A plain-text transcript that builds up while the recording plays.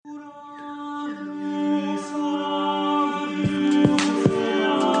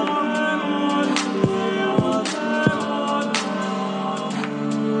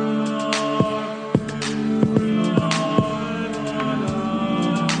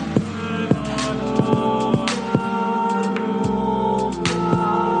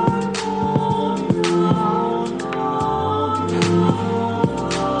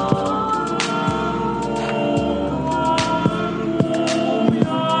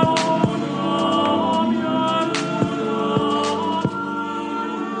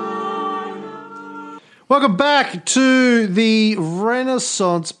Welcome back to the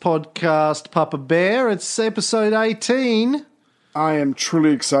Renaissance podcast, Papa Bear. It's episode 18. I am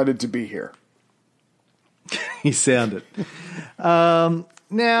truly excited to be here. You sound it. Now,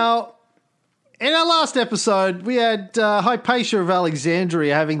 in our last episode, we had Hypatia of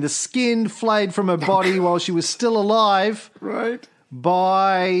Alexandria having the skin flayed from her body while she was still alive. Right.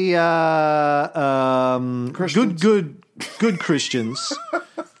 By Christians. good Christians,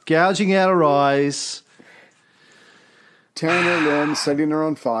 gouging out her eyes. Tearing her limbs, setting her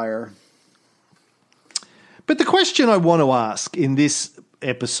on fire. But the question I want to ask in this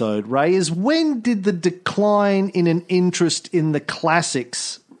episode, Ray, is when did the decline in an interest in the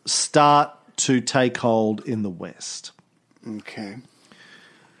classics start to take hold in the West? Okay.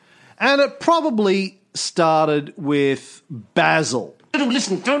 And it probably started with Basil.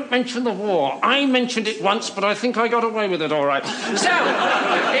 Listen, don't mention the war. I mentioned it once, but I think I got away with it all right. So,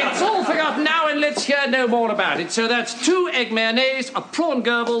 it's all forgotten now, and let's hear no more about it. So that's 2 egg mayonnaise, a prawn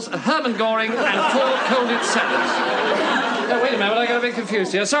Goebbels, a Hermann Goring, and 4 colded salads. No, wait a minute, I got a bit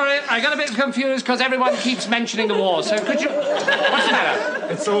confused here. Sorry, I got a bit confused because everyone keeps mentioning the war. So could you... What's the matter?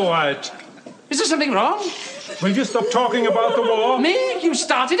 It's all right. Is there something wrong? Will you stop talking about the war? Me? You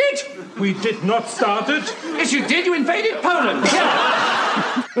started it? We did not start it. Yes, you did. You invaded Poland.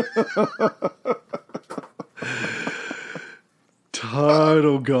 Yeah.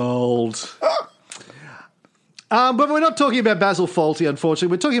 Total gold. But we're not talking about Basil Fawlty,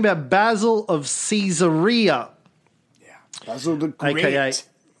 unfortunately. We're talking about Basil of Caesarea. Yeah, Basil the Great.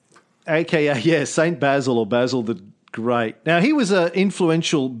 AKA, yeah, St Basil or Basil the Great. Now, he was an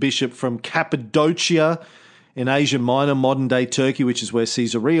influential bishop from Cappadocia in Asia Minor, modern-day Turkey, which is where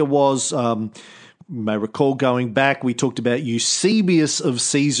Caesarea was. You may recall going back, we talked about Eusebius of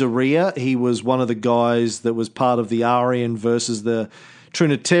Caesarea. He was one of the guys that was part of the Arian versus the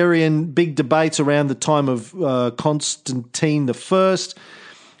Trinitarian big debates around the time of Constantine I.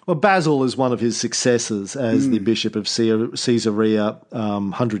 Well, Basil is one of his successors as the Bishop of Caesarea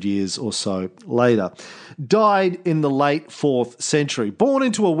 100 years or so later. Died in the late 4th century. Born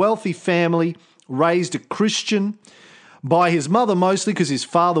into a wealthy family, raised a Christian by his mother mostly because his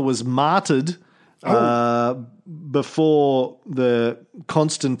father was martyred before the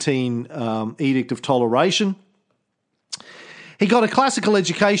Constantine edict of toleration. He got a classical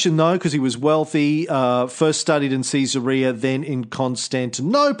education, though, because he was wealthy. First studied in Caesarea, then in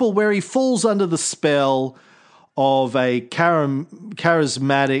Constantinople, where he falls under the spell of a charismatic,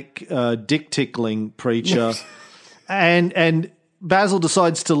 dick-tickling preacher. and Basil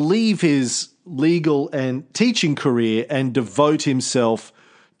decides to leave his legal and teaching career and devote himself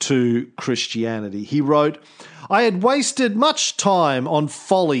to Christianity. He wrote, "I had wasted much time on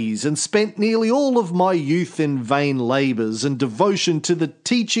follies and spent nearly all of my youth in vain labours and devotion to the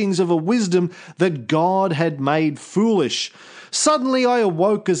teachings of a wisdom that God had made foolish. Suddenly I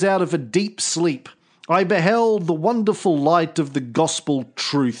awoke as out of a deep sleep. I beheld the wonderful light of the gospel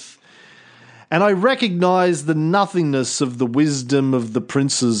truth, and I recognized the nothingness of the wisdom of the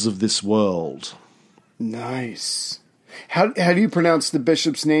princes of this world." Nice. How do you pronounce the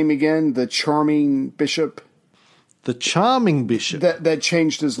bishop's name again? The charming bishop? The charming bishop. That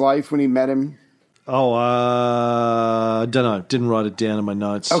changed his life when he met him? Oh, I don't know. Didn't write it down in my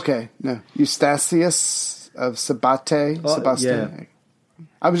notes. Okay, no. Eustathius of Sabate? Yeah.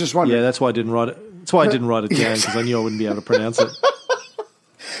 I was just wondering. Yeah, that's why I didn't write it. That's why I didn't write it down, because I knew I wouldn't be able to pronounce it.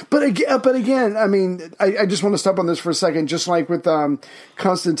 But again, I mean, I just want to stop on this for a second. Just like with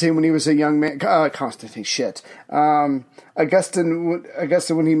Constantine when he was a young man, Augustine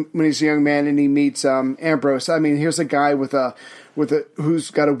when he's a young man and he meets Ambrose. I mean, here's a guy with a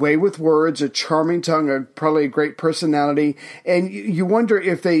who's got a way with words, a charming tongue, probably a great personality, and you wonder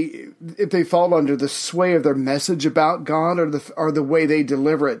if they fall under the sway of their message about God or the way they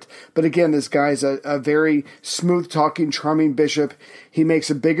deliver it. But again, this guy's a very smooth talking, charming bishop. He makes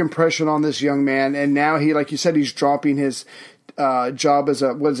a big impression on this young man, and now he, like you said, he's dropping his job as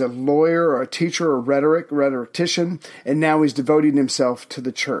a lawyer or a teacher or rhetorician, and now he's devoting himself to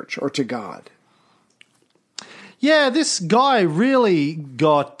the church or to God. Yeah, this guy really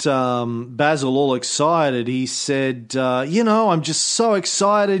got Basil all excited. He said, I'm just so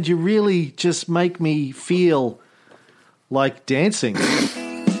excited. You really just make me feel like dancing.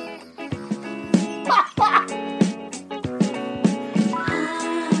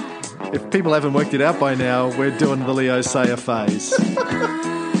 If people haven't worked it out by now, we're doing the Leo Sayer phase.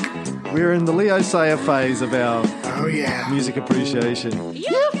 We're in the Leo Sayer phase of our music appreciation.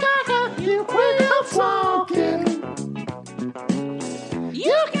 You've got a new way of walking.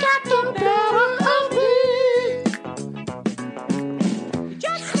 You got the better of me.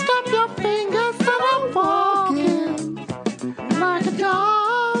 Just stop your fingers and I'm walking.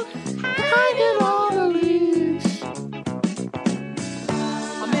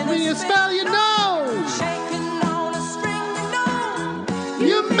 when you spell your nose. Shaking on a string,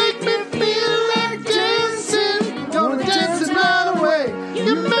 You make me feel like dancing. Gonna dance the night away.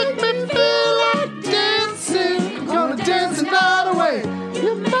 You make me feel like dancing. Gonna dance the night away.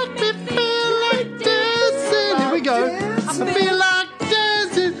 You make me feel like dancing. Here we go. I feel like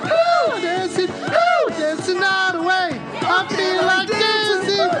dancing. Ooh, dancing. Ooh, dance the night away. I feel like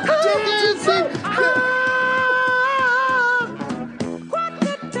dancing. Dancing. What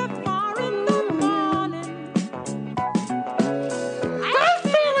did you for in the morning? I'm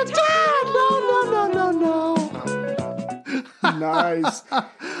feeling tired. No. Nice.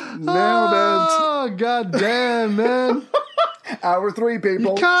 Nailed it. Oh, god damn, man. Hour 3,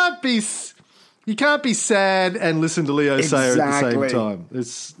 people. You can't be sad and listen to Leo Sayer at the same time.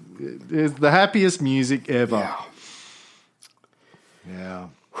 It's the happiest music ever. Yeah.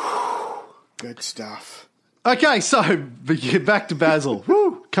 Good stuff. Okay, so back to Basil.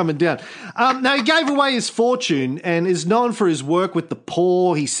 Woo, coming down. Now, he gave away his fortune and is known for his work with the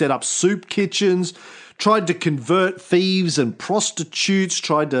poor. He set up soup kitchens, tried to convert thieves and prostitutes,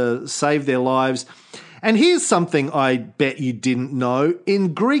 tried to save their lives. And here's something I bet you didn't know.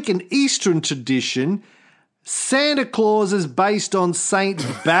 In Greek and Eastern tradition, Santa Claus is based on St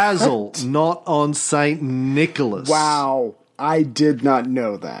Basil, not on St Nicholas. Wow. I did not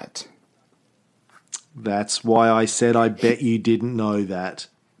know that. That's why I said I bet you didn't know that.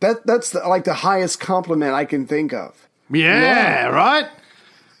 That's the highest compliment I can think of. Yeah, right?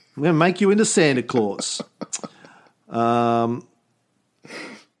 I'm going to make you into Santa Claus.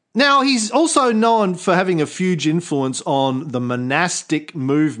 Now, he's also known for having a huge influence on the monastic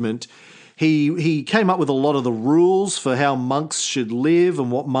movement. He came up with a lot of the rules for how monks should live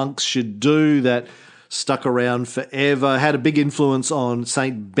and what monks should do that stuck around forever. Had a big influence on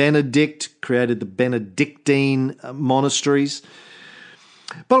St Benedict, created the Benedictine monasteries.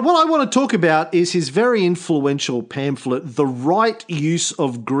 But what I want to talk about is his very influential pamphlet, The Right Use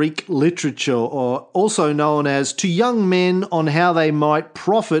of Greek Literature, or also known as To Young Men on How They Might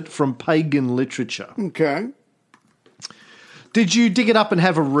Profit from Pagan Literature. Okay. Did you dig it up and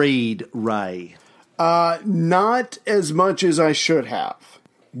have a read, Ray? Not as much as I should have.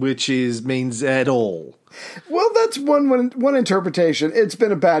 Which means at all. Well, that's one interpretation. It's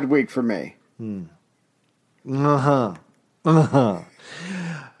been a bad week for me. Well,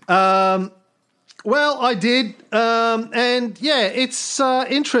 I did, and yeah, it's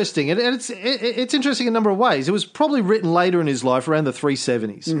interesting, and it's interesting in a number of ways. It was probably written later in his life, around the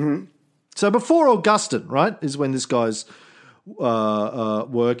 370s. Mm-hmm. So before Augustine, right, is when this guy's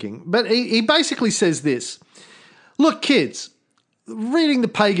working. But he basically says this: look, kids, reading the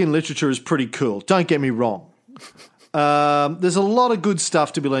pagan literature is pretty cool. Don't get me wrong. There's a lot of good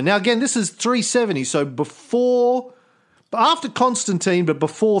stuff to be learned. Now, again, this is 370, so after Constantine, but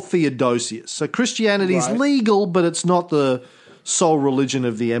before Theodosius. So Christianity is legal, but it's not the sole religion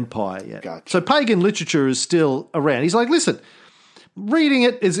of the empire yet. Gotcha. So pagan literature is still around. He's like, listen, reading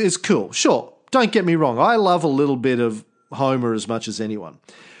it is cool. Sure, don't get me wrong. I love a little bit of Homer as much as anyone.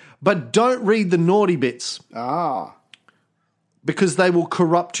 But don't read the naughty bits. Because they will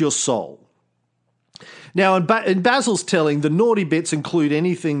corrupt your soul. Now, in Basil's telling, the naughty bits include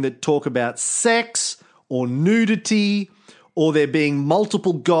anything that talk about sex or nudity, or there being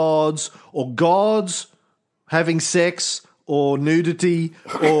multiple gods, or gods having sex, or nudity,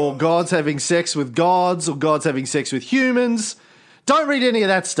 or gods having sex with gods, or gods having sex with humans. Don't read any of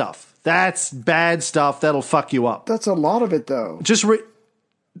that stuff. That's bad stuff. That'll fuck you up. That's a lot of it, though. Just read...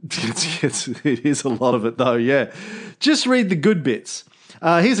 It is a lot of it, though, yeah. Just read the good bits.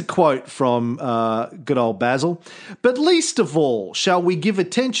 Here's a quote from good old Basil. But least of all shall we give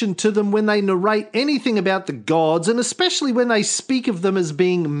attention to them when they narrate anything about the gods, and especially when they speak of them as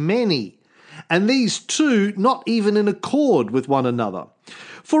being many, and these two not even in accord with one another.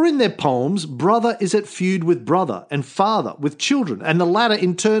 For in their poems, brother is at feud with brother, and father with children, and the latter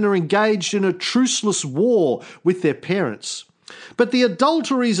in turn are engaged in a truceless war with their parents. But the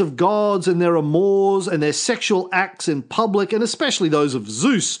adulteries of gods and their amours and their sexual acts in public, and especially those of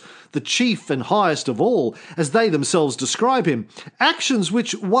Zeus, the chief and highest of all, as they themselves describe him, actions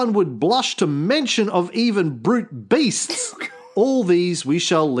which one would blush to mention of even brute beasts, all these we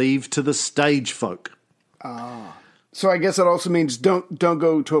shall leave to the stage folk. So I guess it also means don't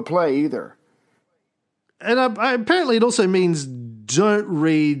go to a play either. And apparently it also means don't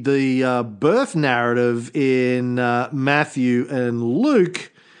read the birth narrative in Matthew and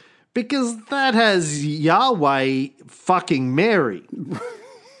Luke, because that has Yahweh fucking Mary.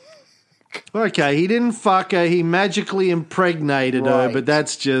 Okay, he didn't fuck her, he magically impregnated her, but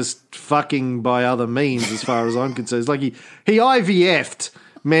that's just fucking by other means as far as I'm concerned. It's like he IVF'd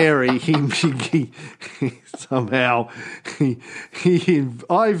Mary, he somehow he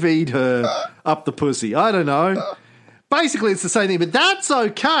IV'd her up the pussy. I don't know. Basically, it's the same thing, but that's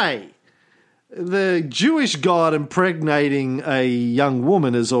okay. The Jewish god impregnating a young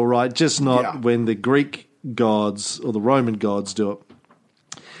woman is all right, just not when the Greek gods or the Roman gods do it.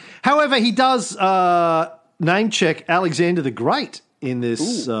 However, he does name check Alexander the Great in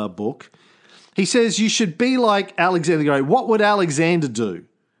this book. He says you should be like Alexander the Great. What would Alexander do?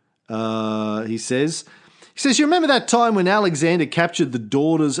 He says, you remember that time when Alexander captured the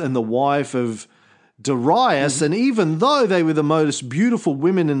daughters and the wife of Darius, and even though they were the most beautiful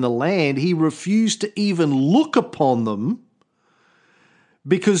women in the land, he refused to even look upon them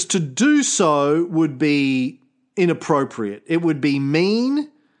because to do so would be inappropriate. It would be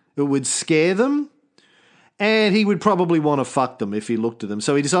mean, it would scare them, and he would probably want to fuck them if he looked at them.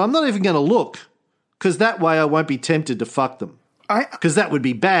 So he decided, I'm not even going to look because that way I won't be tempted to fuck them. Because that would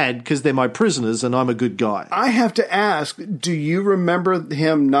be bad because they're my prisoners and I'm a good guy. I have to ask, do you remember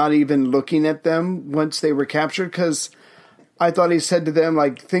him not even looking at them once they were captured? Because I thought he said to them,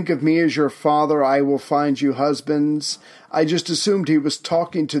 like, think of me as your father, I will find you husbands. I just assumed he was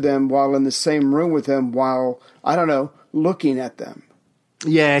talking to them while in the same room with them while, I don't know, looking at them.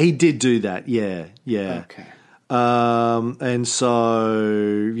 Yeah, he did do that. Yeah. Okay. And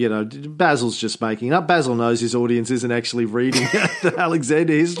so, Basil's just making it up. Basil knows his audience isn't actually reading the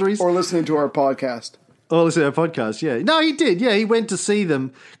Alexander histories. Or listening to our podcast. Yeah. No, he did. Yeah, he went to see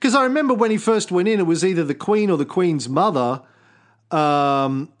them. Because I remember when he first went in, it was either the Queen or the Queen's mother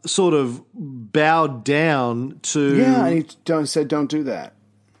sort of bowed down to... Yeah, and he said, don't do that.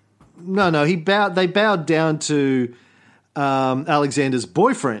 No, they bowed down to Alexander's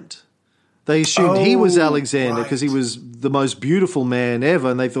boyfriend. They assumed he was Alexander because he was the most beautiful man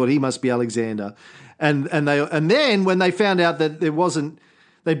ever, and they thought he must be Alexander. And then when they found out that there wasn't,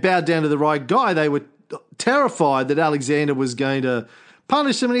 they bowed down to the right guy. They were terrified that Alexander was going to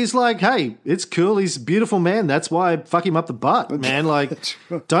punish them. And he's like, "Hey, it's cool. He's a beautiful man. That's why I fuck him up the butt, man. Like,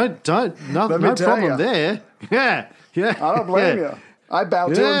 no problem there. Yeah. I don't blame you. I bow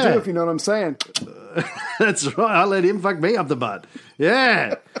to him too, if you know what I'm saying. That's right. I let him fuck me up the butt.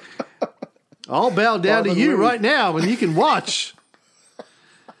 Yeah." I'll bow down to you right now and you can watch.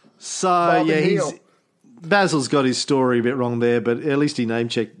 So, Basil's got his story a bit wrong there, but at least he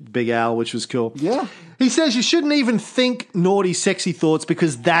name-checked Big Al, which was cool. Yeah. He says you shouldn't even think naughty, sexy thoughts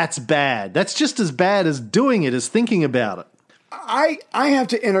because that's bad. That's just as bad as doing it, as thinking about it. I have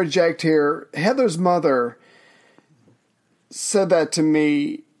to interject here. Heather's mother said that to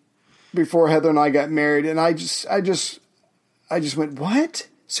me before Heather and I got married, and I just went, what?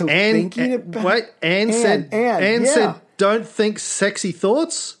 So thinking about... Anne said, don't think sexy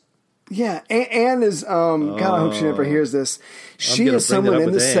thoughts? Yeah, Anne is... God, I hope she never hears this. She is someone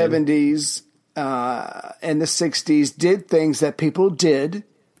in the 70s and the 60s, did things that people did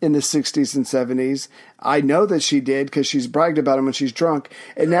in the 60s and 70s. I know that she did because she's bragged about them when she's drunk.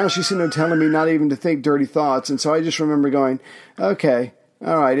 And now she's sitting there telling me not even to think dirty thoughts. And so I just remember going, okay,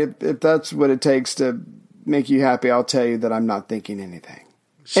 all right, if that's what it takes to make you happy, I'll tell you that I'm not thinking anything.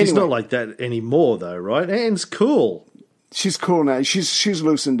 She's not like that anymore, though, right? Anne's cool. She's cool now. She's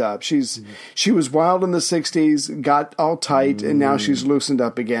loosened up. She was wild in the 60s, got all tight, and now she's loosened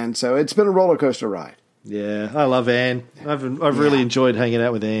up again. So it's been a roller coaster ride. Yeah, I love Anne. I've really enjoyed hanging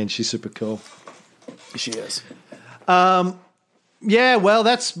out with Anne. She's super cool. She is. Yeah, well,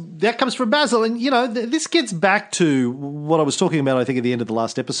 that comes from Basil, and this gets back to what I was talking about. I think at the end of the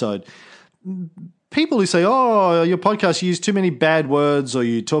last episode. People who say, "Oh, your podcast, you use too many bad words, or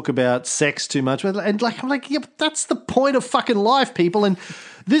you talk about sex too much," and I'm like, yeah, but that's the point of fucking life, people. And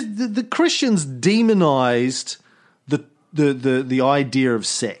the Christians demonized the idea of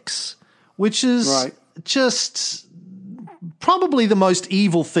sex, which is just probably the most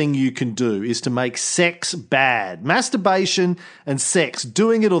evil thing you can do is to make sex bad. Masturbation and sex,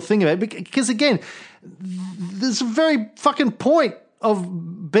 doing it or thinking about it, because again, there's a very fucking point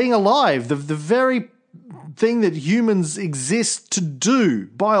of being alive. The very thing that humans exist to do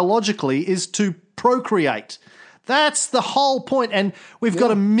biologically is to procreate. That's the whole point. And we've got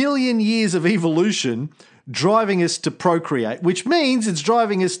 1 million years of evolution driving us to procreate, which means it's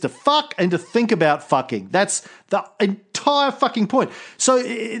driving us to fuck and to think about fucking. That's the entire fucking point. So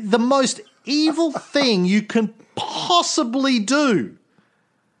the most evil thing you can possibly do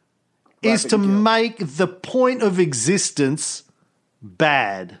is to make the point of existence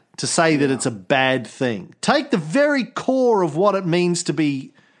bad, to say that it's a bad thing. Take the very core of what it means to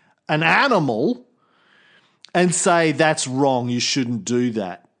be an animal and say that's wrong, you shouldn't do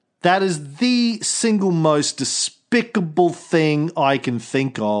that. That is the single most despicable thing I can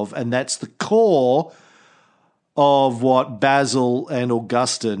think of, and that's the core of what Basil and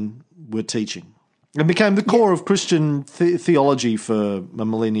Augustine were teaching. It became the core of Christian theology for a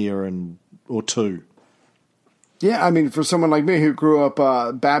millennia or two. Yeah, I mean, for someone like me who grew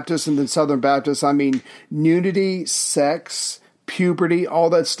up Baptist and then Southern Baptist, I mean, nudity, sex, puberty, all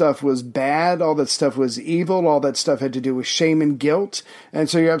that stuff was bad, all that stuff was evil, all that stuff had to do with shame and guilt. And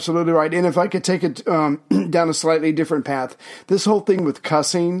so you're absolutely right. And if I could take it down a slightly different path, this whole thing with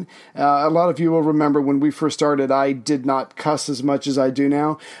cussing, a lot of you will remember when we first started, I did not cuss as much as I do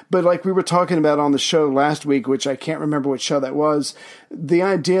now. But like we were talking about on the show last week, which I can't remember what show that was, the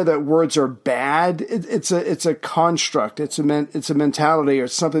idea that words are bad, it's a construct, it's a mentality, or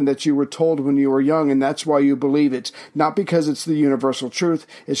it's something that you were told when you were young, and that's why you believe it. Not because it's the universal truth,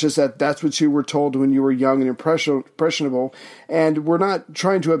 it's just that that's what you were told when you were young and impressionable. And we're not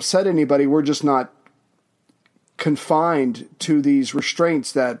trying to upset anybody, we're just not confined to these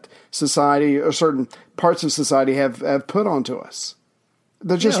restraints that society or certain parts of society have put onto us.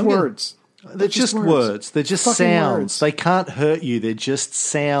 They're just words. They're just words. They're just sounds. Words. They can't hurt you. They're just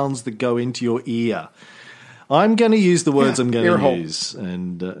sounds that go into your ear. I'm going to use the words I'm going to use.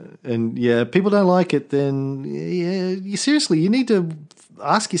 And yeah, people don't like it, then seriously, you need to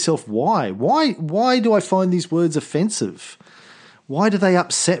ask yourself why. Why do I find these words offensive? Why do they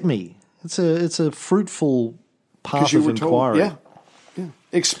upset me? It's a fruitful path of inquiry. Yeah.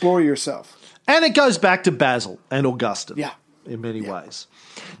 Explore yourself. And it goes back to Basil and Augustine. Yeah. In many ways.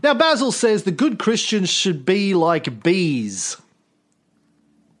 Now, Basil says the good Christians should be like bees.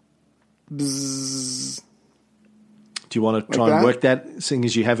 Bzzz. Do you want to try and work that, seeing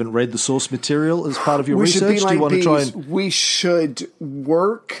as you haven't read the source material as part of your research? Should be like Do you want bees. to try and... We should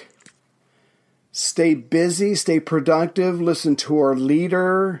work, stay busy, stay productive, listen to our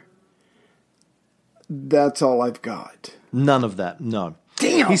leader. That's all I've got. None of that, no.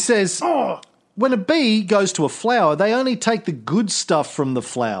 Damn! He says... When a bee goes to a flower, they only take the good stuff from the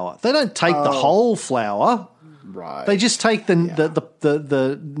flower. They don't take the whole flower. Right. They just take the nectar,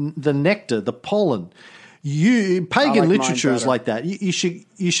 the pollen. Pagan literature is like that. You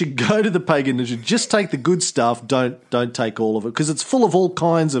should go to the pagan literature. Just take the good stuff. Don't take all of it, because it's full of all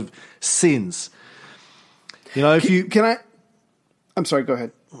kinds of sins. You know, I'm sorry. Go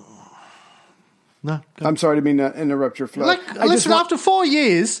ahead. No, I'm sorry to interrupt your flow. Listen, after 4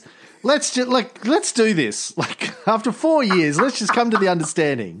 years. Let's do this. Like, after 4 years, let's just come to the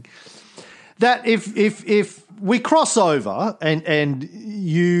understanding that if we cross over and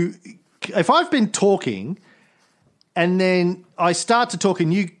if I've been talking and then I start to talk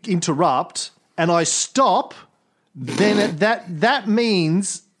and you interrupt and I stop, then that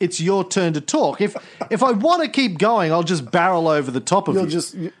means it's your turn to talk. If I want to keep going, I'll just barrel over the top of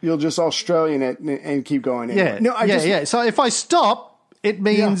you. You'll just Australian it and keep going. Yeah, yeah. So if I stop, it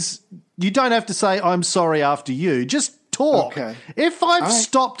means you don't have to say, I'm sorry after you. Just talk. Okay. If I've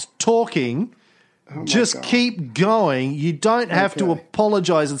stopped talking, just keep going. You don't have to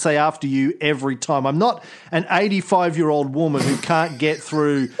apologize and say after you every time. I'm not an 85-year-old woman who can't get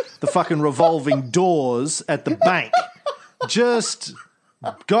through the fucking revolving doors at the bank. Just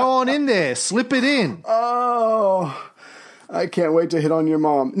go on in there. Slip it in. Oh, I can't wait to hit on your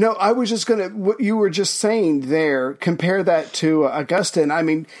mom. No, I was just going to, what you were just saying there, compare that to Augustine. I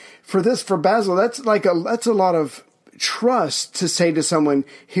mean, for Basil, that's a lot of trust to say to someone,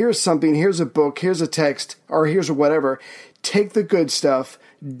 here's something, here's a book, here's a text, or here's whatever. Take the good stuff.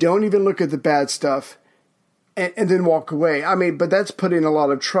 Don't even look at the bad stuff and then walk away. I mean, but that's putting a lot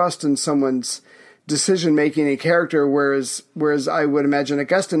of trust in someone's decision-making and character, whereas I would imagine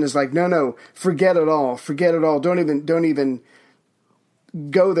Augustine is like, no, forget it all. Don't even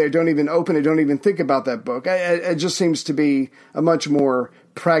go there. Don't even open it. Don't even think about that book. It just seems to be a much more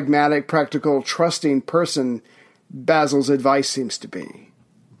pragmatic, practical, trusting person. Basil's advice seems to be.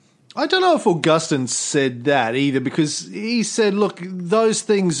 I don't know if Augustine said that either, because he said, look, those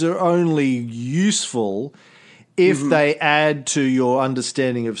things are only useful if they add to your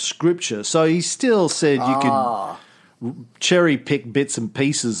understanding of Scripture. So he still said you could cherry pick bits and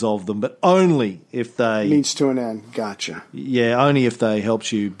pieces of them, but only if they... Means to an end. Gotcha. Yeah, only if they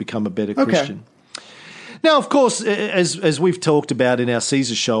helped you become a better Christian. Now, of course, as we've talked about in our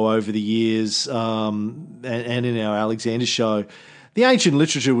Caesar show over the years and in our Alexander show, the ancient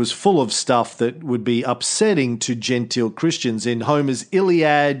literature was full of stuff that would be upsetting to gentile Christians. In Homer's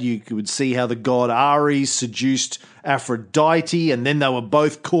Iliad, you would see how the god Ares seduced Aphrodite, and then they were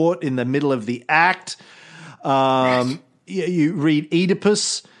both caught in the middle of the act. You read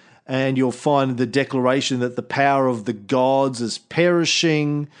Oedipus, and you'll find the declaration that the power of the gods is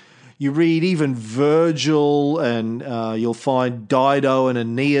perishing. You read even Virgil, and you'll find Dido and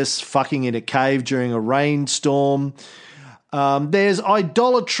Aeneas fucking in a cave during a rainstorm. There's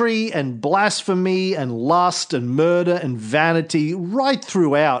idolatry and blasphemy and lust and murder and vanity right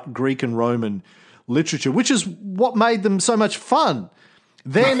throughout Greek and Roman literature, which is what made them so much fun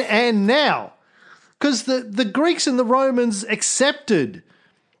then and now. Because the Greeks and the Romans accepted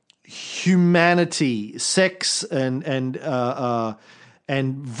humanity, sex and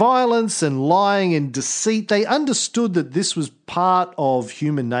violence and lying and deceit. They understood that this was part of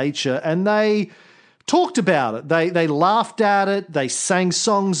human nature, and they talked about it. They laughed at it. They sang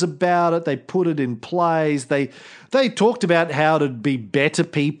songs about it. They put it in plays. They talked about how to be better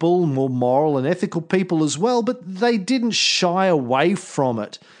people, more moral and ethical people as well, but they didn't shy away from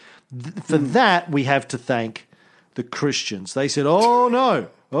it. For that, we have to thank the Christians. They said, "Oh no,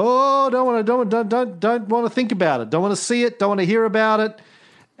 don't want to think about it. Don't want to see it. Don't want to hear about it."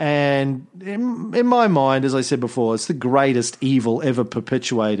 And in my mind, as I said before, it's the greatest evil ever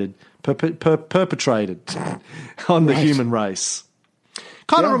perpetrated on the human race.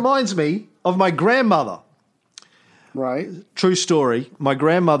 Kind of reminds me of my grandmother. Right. True story. My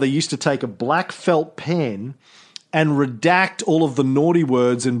grandmother used to take a black felt pen and redact all of the naughty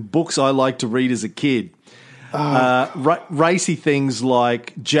words in books I liked to read as a kid. Racy things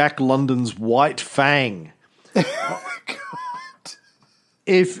like Jack London's White Fang. Oh my God.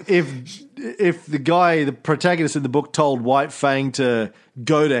 If the protagonist in the book told White Fang to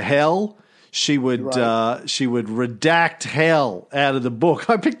go to hell, she would redact hell out of the book.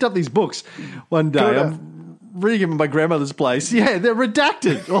 I picked up these books one day. I'm reading them at my grandmother's place. Yeah, they're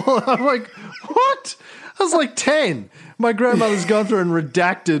redacted. I'm like, what? I was like 10. My grandmother's gone through and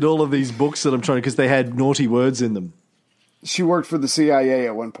redacted all of these books that I'm trying to, because they had naughty words in them. She worked for the CIA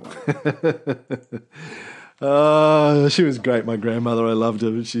at one point. She was great, my grandmother. I loved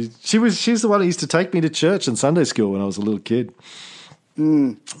her. She's the one who used to take me to church and Sunday school when I was a little kid.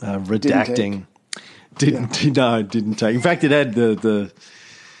 Redacting. Didn't take. In fact, it had the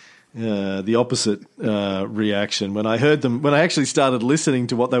opposite reaction when I heard them. When I actually started listening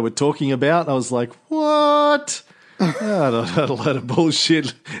to what they were talking about, I was like, "What? I don't know, a load of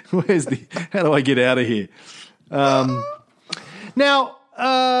bullshit. How do I get out of here?" Now,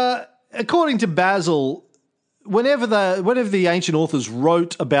 according to Basil, whenever the ancient authors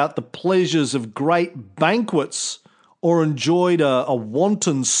wrote about the pleasures of great banquets or enjoyed a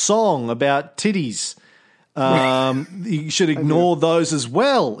wanton song about titties, you should ignore those as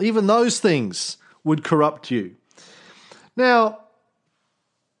well. Even those things would corrupt you. Now,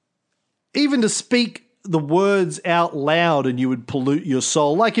 even to speak the words out loud and you would pollute your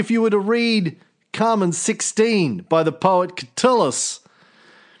soul. Like if you were to read Carmen 16 by the poet Catullus.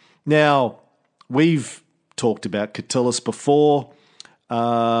 Now, we've talked about Catullus before.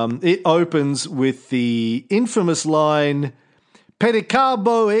 It opens with the infamous line,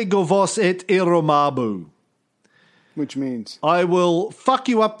 Pedicabo Et Irrumabo. Which means? I will fuck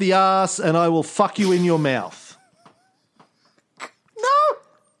you up the ass and I will fuck you in your mouth. No!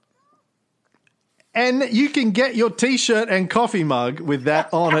 And you can get your T-shirt and coffee mug with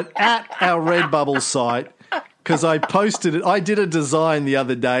that on it at our Redbubble site, because I posted it. I did a design the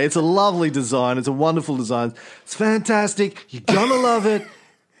other day. It's a lovely design. It's a wonderful design. It's fantastic. You're going to love it.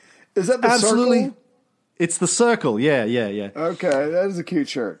 Is that the circle? It's the circle. Yeah. Okay, that is a cute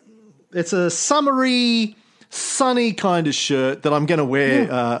shirt. It's a summery, sunny kind of shirt that I'm going to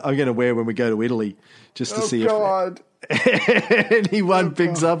wear. I'm going to wear when we go to Italy, just to see if anyone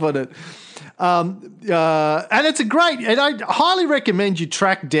picks up on it. And it's and I highly recommend you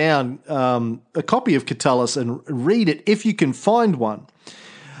track down a copy of Catullus and read it if you can find one.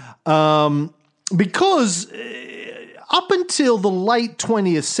 Because up until the late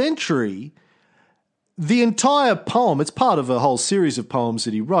 20th century, the entire poem, it's part of a whole series of poems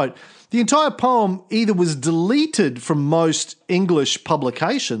that he wrote, the entire poem either was deleted from most English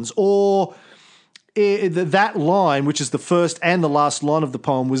publications or that line, which is the first and the last line of the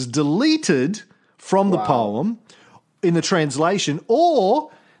poem, was deleted from the poem in the translation, or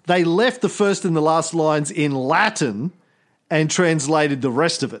they left the first and the last lines in Latin and translated the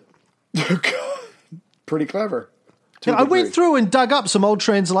rest of it. Pretty clever. I went through and dug up some old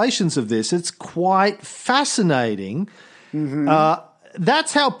translations of this. It's quite fascinating. Mm-hmm.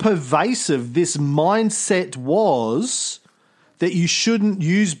 That's how pervasive this mindset was, that you shouldn't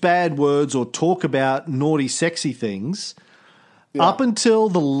use bad words or talk about naughty, sexy things. Yeah. Up until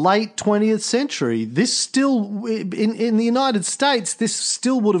the late 20th century, this still, in the United States, this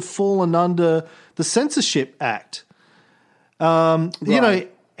still would have fallen under the Censorship Act. You know,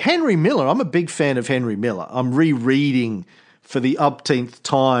 Henry Miller, I'm a big fan of Henry Miller. I'm rereading for the upteenth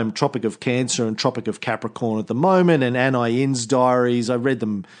time, Tropic of Cancer and Tropic of Capricorn at the moment, and Aeneas diaries. I read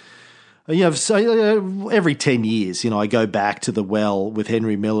them, so, every 10 years. I go back to the well with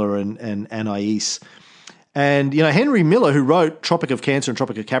Henry Miller and Aeneas. And, Henry Miller, who wrote Tropic of Cancer and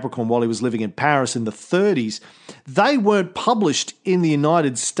Tropic of Capricorn while he was living in Paris in the 30s, they weren't published in the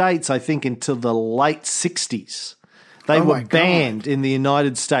United States, I think, until the late 60s. They were banned in the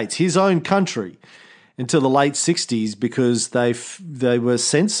United States, his own country, until the late 60s because they were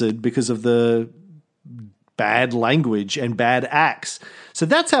censored because of the bad language and bad acts. So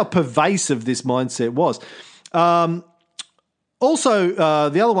that's how pervasive this mindset was. Also,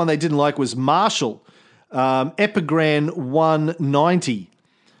 the other one they didn't like was Marshall, Epigram 190,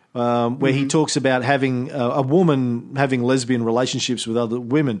 where he talks about having a woman having lesbian relationships with other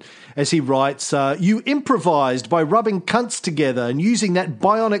women. As he writes, you improvised by rubbing cunts together and using that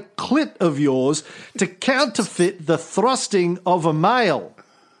bionic clit of yours to counterfeit the thrusting of a male.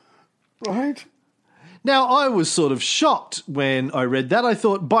 Right. Now, I was sort of shocked when I read that. I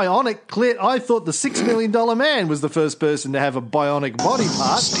thought, bionic clit, I thought the $6 million man was the first person to have a bionic body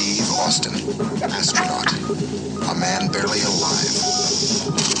part. Steve Austin, astronaut, a man barely alive.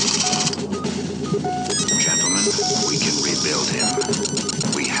 Gentlemen, we can rebuild him.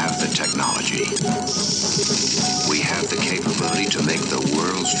 We have the technology. We have the capability to make the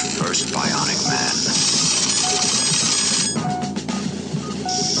world's first bionic man.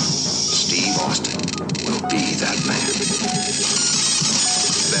 Steve Austin will be that man.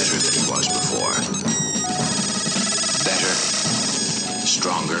 Better than he was before. Better,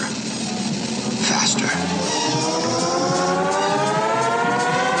 stronger, faster.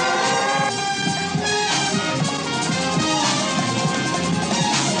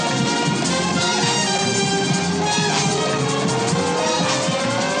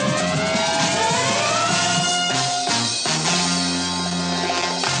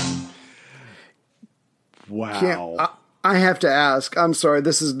 Wow. I have to ask. I'm sorry.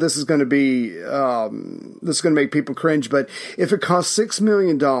 This is going to be this is going to make people cringe. But if it costs $6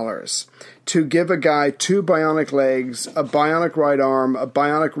 million to give a guy 2 bionic legs, a bionic right arm, a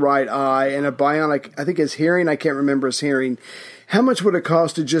bionic right eye, and a bionic, I think his hearing. I can't remember his hearing. How much would it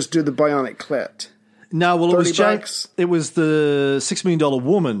cost to just do the bionic clit? No, well, $30? It was the $6 million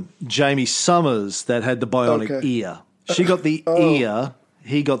woman, Jamie Summers, that had the bionic ear. She got the ear.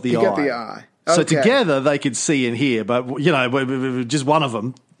 He got the eye. He got the eye. So Okay. together they could see and hear, but, just one of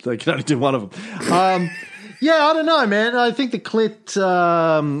them. They can only do one of them. Yeah, I don't know, man. I think the clit,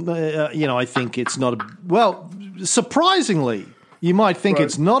 I think it's not surprisingly, you might think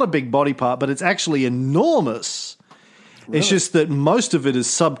it's not a big body part, but it's actually enormous. Really? It's just that most of it is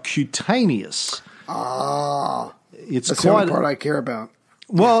subcutaneous. It's that's quite the only part I care about.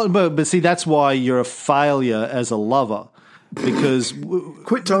 Well, but see, that's why you're a failure as a lover, because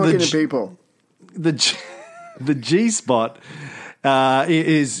quit talking to people. The G-spot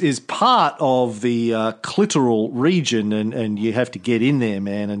is part of the clitoral region, and you have to get in there,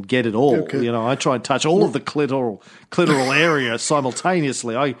 man, and get it all. Okay. I try and touch all of the clitoral area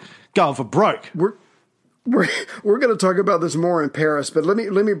simultaneously. I go for broke. We're going to talk about this more in Paris, but let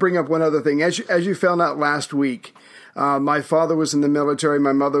me bring up one other thing. As you found out last week, my father was in the military.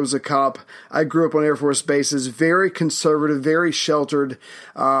 My mother was a cop. I grew up on Air Force bases. Very conservative, very sheltered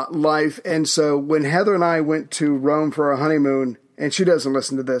life. And so when Heather and I went to Rome for our honeymoon, and she doesn't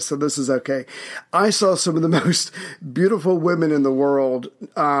listen to this, so this is okay, I saw some of the most beautiful women in the world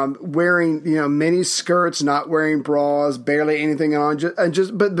wearing, mini skirts, not wearing bras, barely anything on,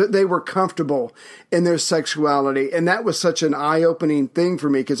 but they were comfortable in their sexuality. And that was such an eye-opening thing for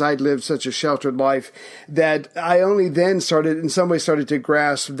me because I'd lived such a sheltered life that I only then started to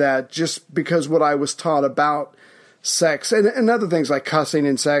grasp that just because what I was taught about sex and other things like cussing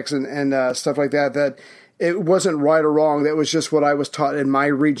and sex and stuff like that it wasn't right or wrong. That was just what I was taught in my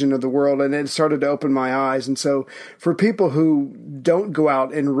region of the world, and it started to open my eyes. And so for people who don't go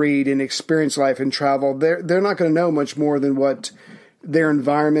out and read and experience life and travel, they're not going to know much more than what their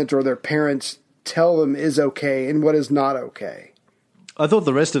environment or their parents tell them is okay and what is not okay. I thought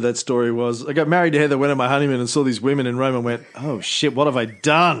the rest of that story was, I got married to Heather, went on my honeymoon and saw these women in Rome and went, oh shit, what have I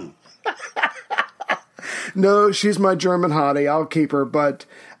done? No, she's my German hottie. I'll keep her. But,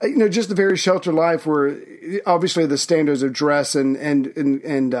 just a very sheltered life where obviously the standards of dress and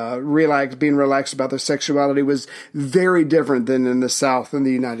being relaxed about their sexuality was very different than in the South in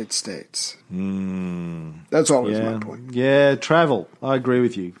the United States. That's always my point. Yeah, travel. I agree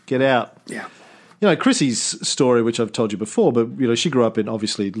with you. Get out. Yeah. Chrissy's story, which I've told you before, but, she grew up in,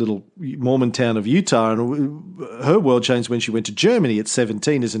 obviously, little Mormon town of Utah, and her world changed when she went to Germany at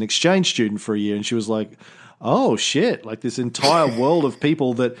 17 as an exchange student for a year, and she was like, oh, shit, like this entire world of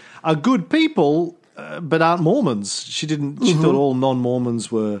people that are good people but aren't Mormons. She thought all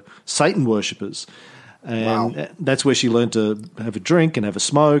non-Mormons were Satan worshippers. And that's where she learned to have a drink and have a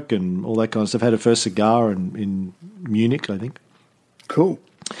smoke and all that kind of stuff. Had her first cigar in Munich, I think. Cool.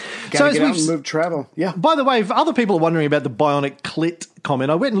 Gotta get out and move, travel. Yeah. By the way, if other people are wondering about the bionic clit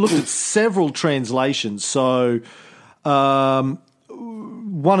comment, I went and looked at several translations. So one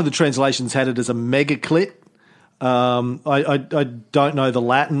of the translations had it as a mega clit. I don't know the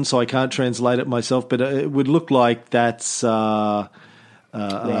Latin, so I can't translate it myself, but it would look like that's modern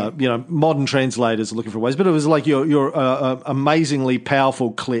translators are looking for ways. But it was like your amazingly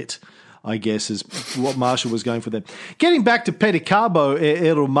powerful clit, I guess, is what Marshall was going for there. Getting back to Pedicabo Et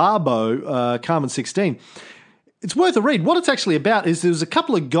Irrumabo, Carmen 16, it's worth a read. What it's actually about is there was a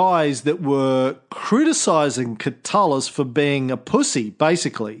couple of guys that were criticizing Catullus for being a pussy,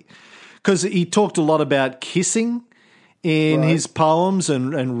 basically, because he talked a lot about kissing in his poems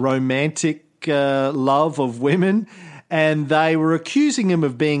and romantic love of women, and they were accusing him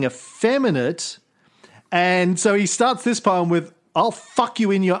of being effeminate. And so he starts this poem with, I'll fuck you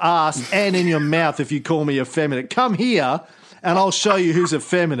in your ass and in your mouth if you call me effeminate. Come here and I'll show you who's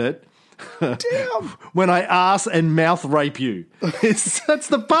effeminate. Damn. When I ass and mouth rape you. That's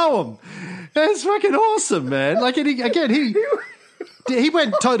the poem. It's fucking awesome, man. Like, he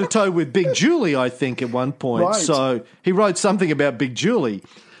went toe-to-toe with Big Julie, I think, at one point. Right. So he wrote something about Big Julie.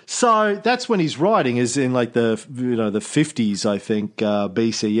 So that's when he's writing, is in like the 50s, I think,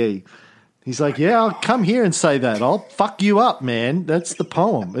 BCE. He's like, yeah, I'll come here and say that. I'll fuck you up, man. That's the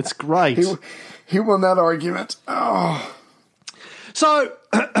poem. It's great. He won that argument. Oh. So,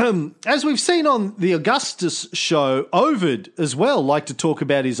 as we've seen on the Augustus show, Ovid as well liked to talk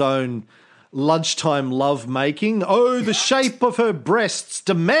about his own lunchtime love making. Oh, the shape of her breasts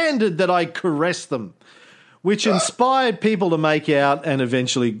demanded that I caress them, which inspired people to make out and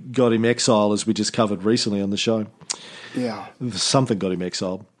eventually got him exiled, as we just covered recently on the show. Yeah. Something got him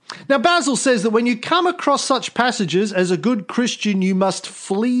exiled. Now, Basil says that when you come across such passages, as a good Christian, you must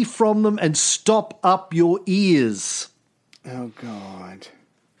flee from them and stop up your ears. Oh, God.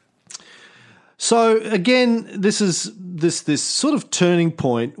 So, again, this is this sort of turning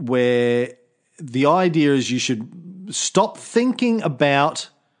point where the idea is you should stop thinking about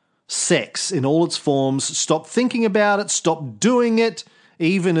sex in all its forms, stop thinking about it, stop doing it.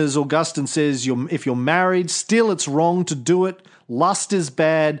 Even as Augustine says, if you're married, still it's wrong to do it. Lust is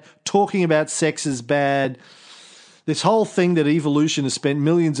bad. Talking about sex is bad. This whole thing that evolution has spent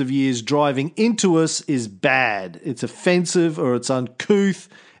millions of years driving into us is bad. It's offensive or it's uncouth.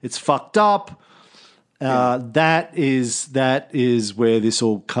 It's fucked up. That is where this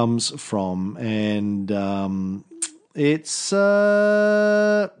all comes from. And it's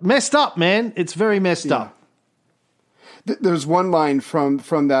messed up, man. It's very messed up. There's one line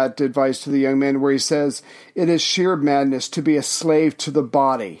from that advice to the young man where he says, it is sheer madness to be a slave to the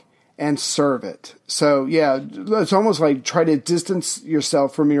body and serve it. So, yeah, it's almost like try to distance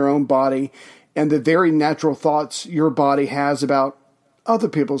yourself from your own body and the very natural thoughts your body has about other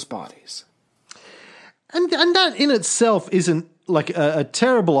people's bodies. And that in itself isn't like a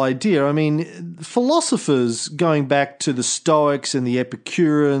terrible idea. I mean, philosophers going back to the Stoics and the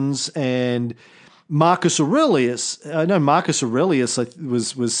Epicureans and Marcus Aurelius, I know Marcus Aurelius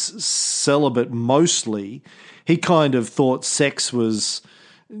was celibate mostly. He kind of thought sex was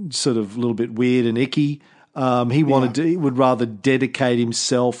sort of a little bit weird and icky. He would rather dedicate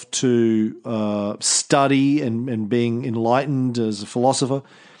himself to study and being enlightened as a philosopher.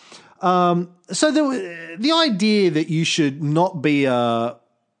 So the idea that you should not be a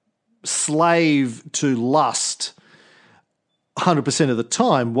slave to lust 100% of the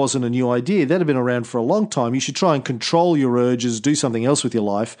time wasn't a new idea. That had been around for a long time. You should try and control your urges, do something else with your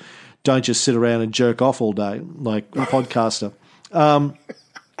life. Don't just sit around and jerk off all day like a podcaster.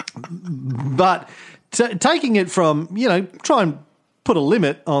 But taking it from, try and put a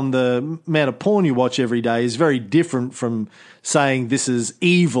limit on the amount of porn you watch every day is very different from saying this is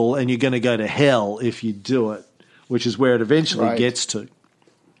evil and you're going to go to hell if you do it, which is where it eventually gets to.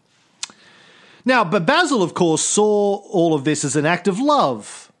 Now, but Basil, of course, saw all of this as an act of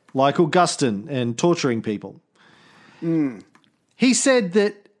love, like Augustine and torturing people. He said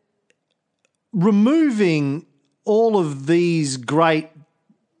that removing all of these great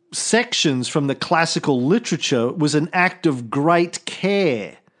sections from the classical literature was an act of great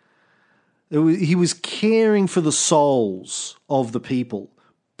care. He was caring for the souls of the people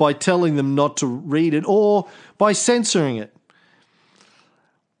by telling them not to read it or by censoring it.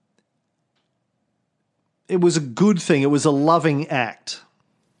 It was a good thing. It was a loving act.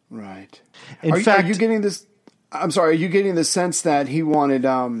 Right. In fact, are you getting this? I'm sorry, are you getting the sense that he wanted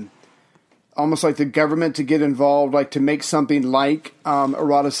almost like the government to get involved, like to make something like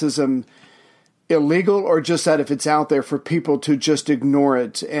eroticism illegal, or just that if it's out there for people to just ignore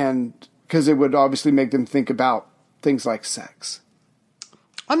it, and because it would obviously make them think about things like sex?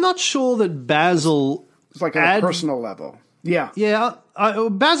 I'm not sure that Basil... It's like on a personal level. Yeah. Yeah,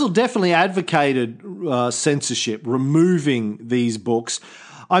 Basil definitely advocated censorship, removing these books.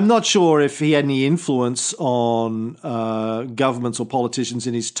 I'm not sure if he had any influence on governments or politicians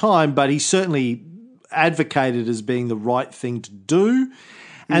in his time, but he certainly advocated as being the right thing to do.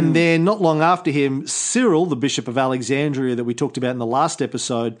 And then not long after him, Cyril, the Bishop of Alexandria that we talked about in the last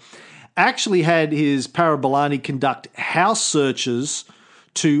episode, actually had his Parabolani conduct house searches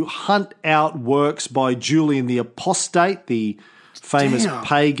to hunt out works by Julian the Apostate, the famous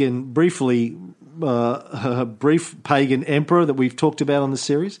pagan, brief pagan emperor that we've talked about on the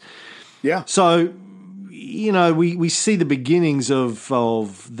series. Yeah. So, we see the beginnings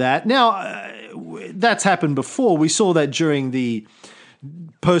of that. Now, that's happened before. We saw that during the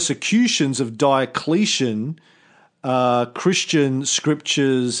persecutions of Diocletian, Christian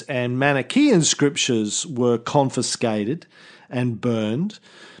scriptures and Manichaean scriptures were confiscated and burned.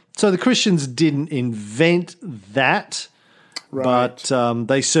 So the Christians didn't invent that, but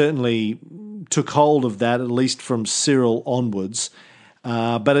they certainly took hold of that, at least from Cyril onwards.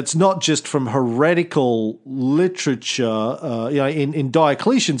 But it's not just from heretical literature. In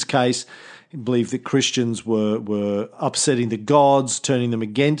Diocletian's case, I believe that Christians were upsetting the gods, turning them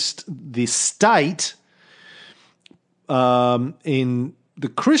against the state. In the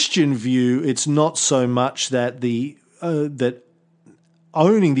Christian view, it's not so much that that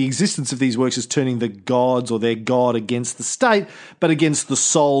owning the existence of these works is turning the gods or their god against the state, but against the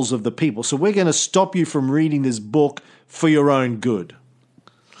souls of the people. So we're going to stop you from reading this book for your own good.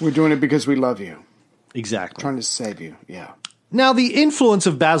 We're doing it because we love you. Exactly. Trying to save you, yeah. Now, the influence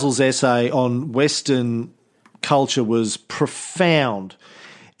of Basil's essay on Western culture was profound.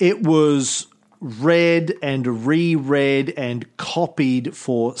 It was read and reread and copied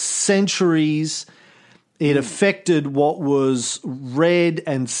for centuries. It affected what was read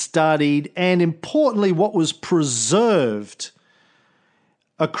and studied, and importantly, what was preserved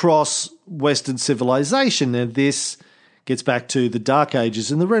across Western civilization. And this gets back to the Dark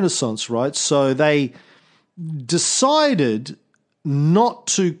Ages and the Renaissance, right? So they decided not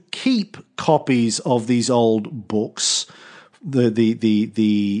to keep copies of these old books, the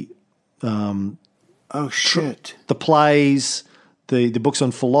plays, the books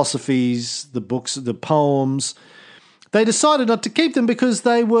on philosophies, the poems. They decided not to keep them because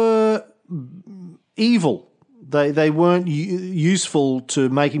they were evil. They weren't useful to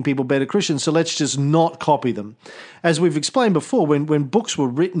making people better Christians, so let's just not copy them. As we've explained before, when books were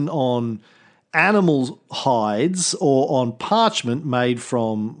written on animal hides or on parchment made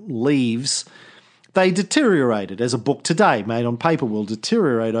from leaves, they deteriorated, as a book today made on paper will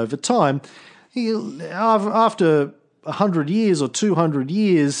deteriorate over time. After 100 years or 200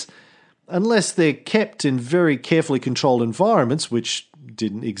 years, unless they're kept in very carefully controlled environments, which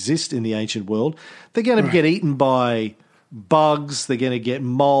didn't exist in the ancient world, they're going to get eaten by bugs, they're going to get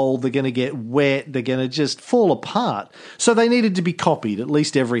mold, they're going to get wet, they're going to just fall apart. So they needed to be copied. At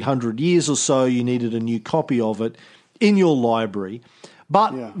least every 100 years or so, you needed a new copy of it in your library.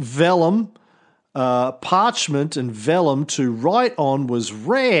 But vellum, parchment and vellum to write on was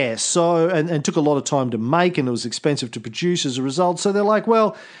rare, so and took a lot of time to make, and it was expensive to produce as a result. So they're like,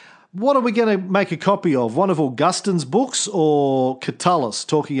 well, what are we going to make a copy of? One of Augustine's books or Catullus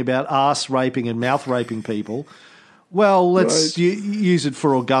talking about arse raping and mouth raping people? Well, let's use it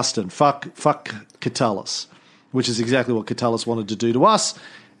for Augustine. Fuck Catullus, which is exactly what Catullus wanted to do to us.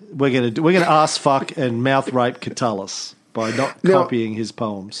 We're going to arse fuck and mouth rape Catullus by not copying his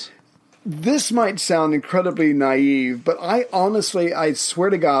poems. This might sound incredibly naive, but I swear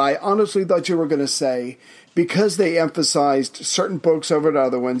to God, I honestly thought you were going to say, because they emphasized certain books over the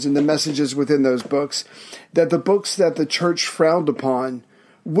other ones and the messages within those books, that the books that the church frowned upon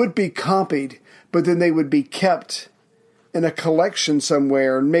would be copied, but then they would be kept in a collection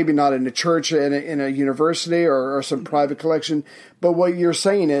somewhere, maybe not in a church, in a university or some private collection. But what you're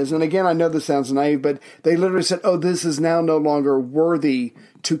saying is, and again, I know this sounds naive, but they literally said, oh, this is now no longer worthy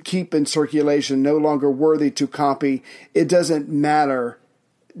to keep in circulation, no longer worthy to copy. It doesn't matter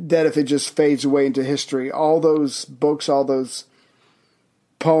that if it just fades away into history. All those books, all those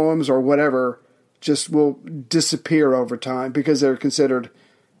poems or whatever just will disappear over time because they're considered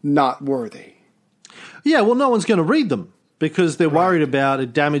not worthy. Yeah, well, no one's going to read them because they're worried about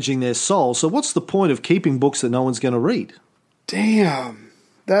it damaging their soul. So what's the point of keeping books that no one's going to read? Damn.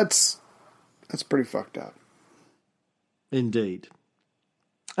 That's pretty fucked up. Indeed.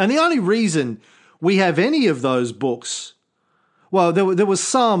 And the only reason we have any of those books, well, there was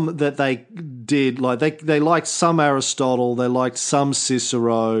some that they did, like they liked some Aristotle, they liked some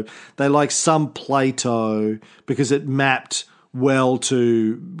Cicero, they liked some Plato because it mapped well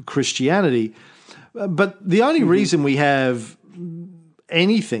to Christianity. But the only reason we have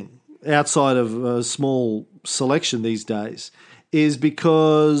anything outside of a small selection these days is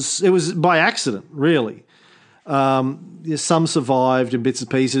because it was by accident, really. Some survived in bits and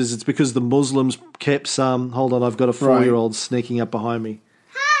pieces. It's because the Muslims kept some. Hold on, I've got a 4-year-old sneaking up behind me.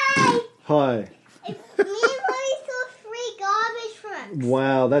 Hi! Hi. Me and Molly saw 3 garbage trucks.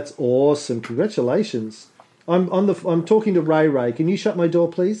 Wow, that's awesome. Congratulations. I'm talking to Ray Ray. Can you shut my door,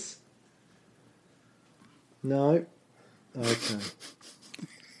 please? No? Okay.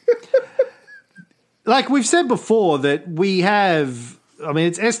 Like we've said before that we have, I mean,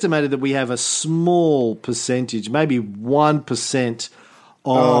 it's estimated that we have a small percentage, maybe 1%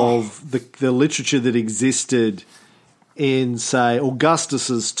 of the literature that existed in, say,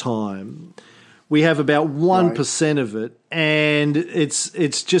 Augustus's time. We have about 1% of it, and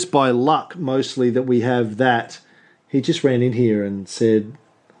it's just by luck mostly that we have that. He just ran in here and said,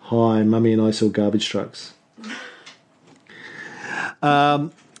 "Hi, Mummy and I saw garbage trucks."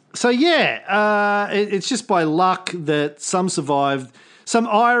 So yeah, it's just by luck that some survived. Some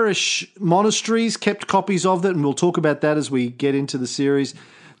Irish monasteries kept copies of it, and we'll talk about that as we get into the series.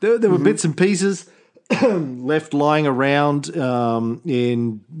 There were bits and pieces left lying around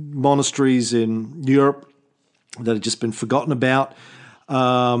in monasteries in Europe that had just been forgotten about.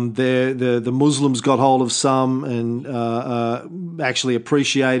 The Muslims got hold of some and actually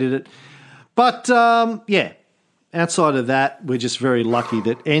appreciated it. But, yeah, outside of that, we're just very lucky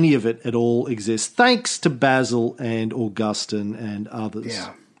that any of it at all exists, thanks to Basil and Augustine and others.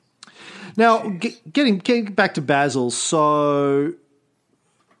 Yeah. Now, getting back to Basil, so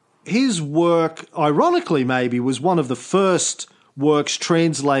his work, ironically maybe, was one of the first works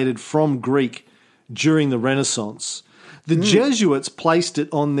translated from Greek during the Renaissance. The Jesuits placed it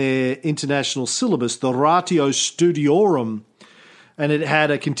on their international syllabus, the Ratio Studiorum, and it had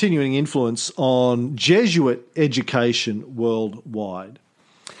a continuing influence on Jesuit education worldwide.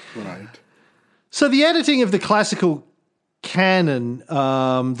 Right. So the editing of the classical canon,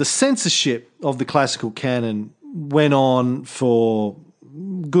 the censorship of the classical canon went on for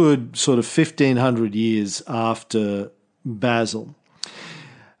good sort of 1,500 years after Basil.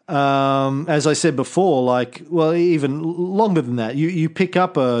 As I said before, even longer than that, you pick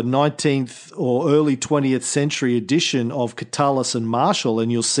up a 19th or early 20th century edition of Catullus and Martial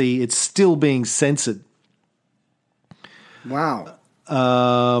and you'll see it's still being censored. Wow.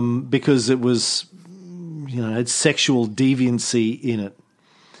 Because it was, had sexual deviancy in it.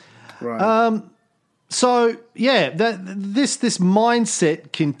 Right. So, yeah, this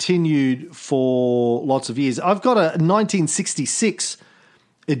mindset continued for lots of years. I've got a 1966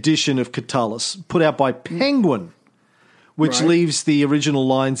 edition of Catullus put out by Penguin, which leaves the original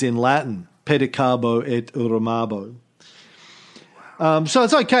lines in Latin, Pedicabo Et Irrumabo. So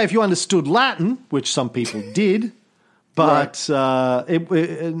it's okay if you understood Latin, which some people did, but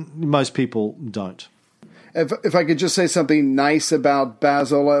most people don't. If I could just say something nice about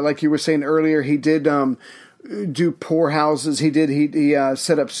Basil, like you were saying earlier, he did do poorhouses. He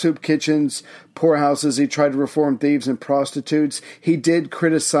set up soup kitchens, poorhouses. He tried to reform thieves and prostitutes. He did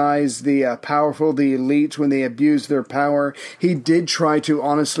criticize the powerful, the elite, when they abused their power. He did try to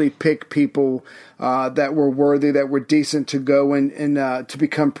honestly pick people that were worthy, that were decent to go and to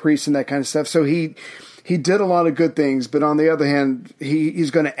become priests and that kind of stuff. So he did a lot of good things, but on the other hand,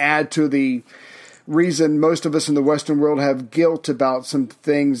 he's going to add to the reason most of us in the Western world have guilt about some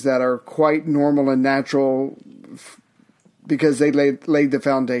things that are quite normal and natural because they laid the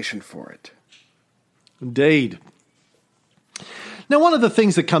foundation for it. Indeed. Now, one of the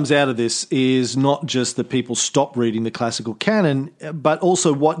things that comes out of this is not just that people stop reading the classical canon, but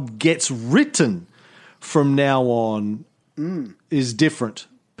also what gets written from now on is different.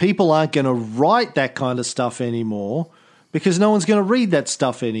 People aren't going to write that kind of stuff anymore because no one's going to read that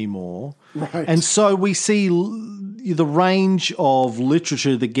stuff anymore. Right. And so we see the range of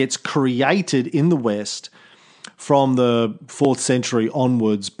literature that gets created in the West from the 4th century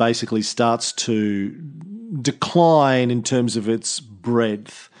onwards basically starts to decline in terms of its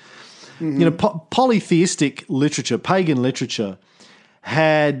breadth. Polytheistic literature, pagan literature,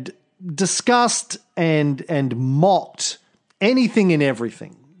 had discussed and mocked anything and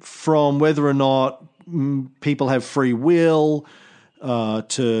everything, from whether or not people have free will,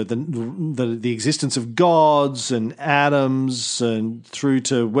 to the existence of gods and atoms, and through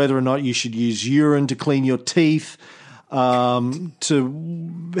to whether or not you should use urine to clean your teeth.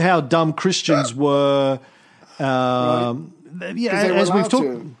 to how dumb Christians were. As we've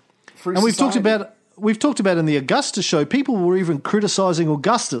talked, and we've talked about in the Augustus show, people were even criticizing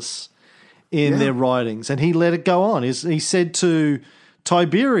Augustus in their writings, and he let it go on. He said to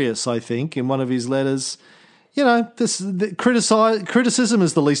Tiberius, I think, in one of his letters, criticism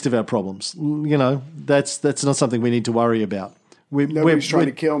is the least of our problems. That's not something we need to worry about. Nobody's trying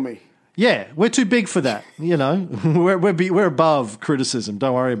to kill me. Yeah, we're too big for that. We're above criticism.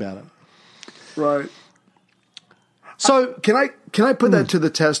 Don't worry about it. Right. So can I put that to the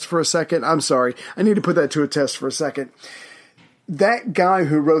test for a second? I'm sorry. I need to put that to a test for a second. That guy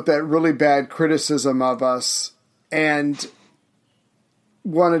who wrote that really bad criticism of us and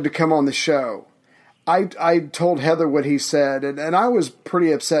wanted to come on the show, I told Heather what he said, and I was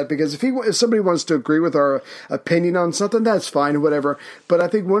pretty upset because if somebody wants to agree with our opinion on something, that's fine, whatever. But I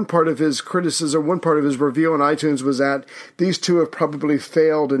think one part of his criticism, one part of his review on iTunes was that these two have probably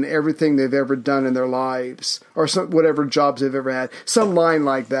failed in everything they've ever done in their lives, or whatever jobs they've ever had, some line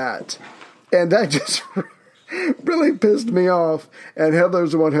like that. And that just really pissed me off, and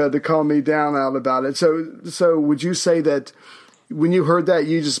Heather's the one who had to calm me down out about it. So would you say that when you heard that,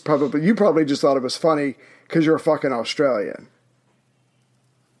 you probably just thought it was funny because you're a fucking Australian?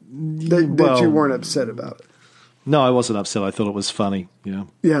 That you weren't upset about it? No, I wasn't upset. I thought it was funny.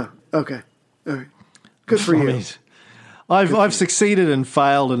 Yeah. Okay. All right. Good for you. I've succeeded and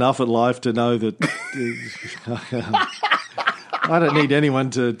failed enough at life to know that I don't need anyone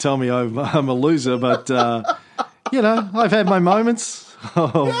to tell me I'm a loser. But I've had my moments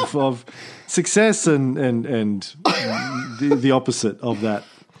of success and the opposite of that.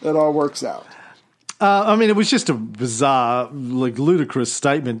 It all works out. It was just a bizarre, ludicrous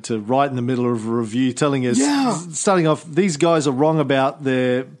statement to write in the middle of a review telling us, starting off, these guys are wrong about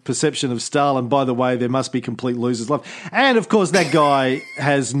their perception of Stalin. By the way, there must be complete losers left. And, of course, that guy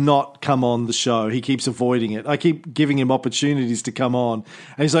has not come on the show. He keeps avoiding it. I keep giving him opportunities to come on.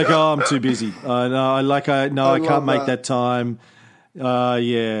 And he's like, I'm too busy. I can't make that time.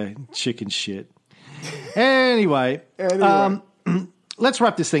 Chicken shit. Anyway. Let's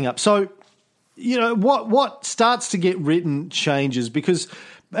wrap this thing up. So, what starts to get written changes because,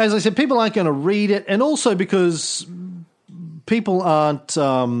 as I said, people aren't going to read it, and also because people aren't,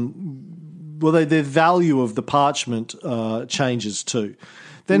 their value of the parchment changes too.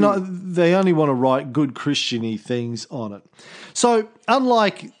 They're not. They only want to write good Christian-y things on it. So,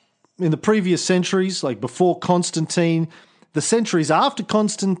 unlike in the previous centuries, like before Constantine, the centuries after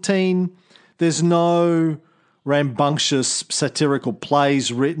Constantine, there's no rambunctious satirical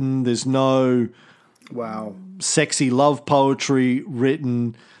plays written. There's no sexy love poetry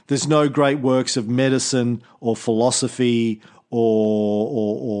written. There's no great works of medicine or philosophy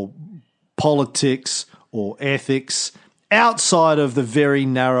or politics or ethics outside of the very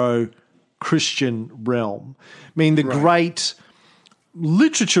narrow Christian realm. I mean, the great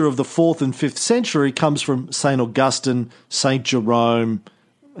literature of the 4th and 5th century comes from St. Augustine, St. Jerome,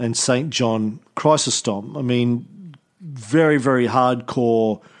 and St. John Chrysostom. I mean, very, very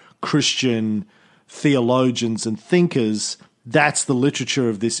hardcore Christian theologians and thinkers. That's the literature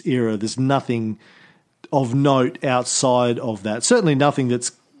of this era. There's nothing of note outside of that. Certainly nothing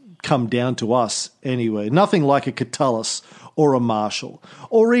that's come down to us anyway. Nothing like a Catullus or a Martial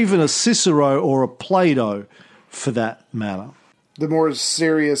or even a Cicero or a Plato for that matter. The more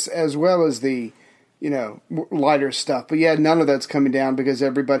serious as well as the lighter stuff. But none of that's coming down because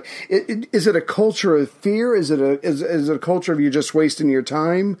everybody. Is it a culture of fear? Is it a culture of you just wasting your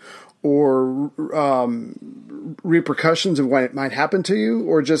time, or repercussions of what might happen to you,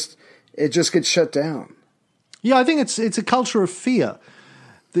 or just it just gets shut down? Yeah, I think it's a culture of fear.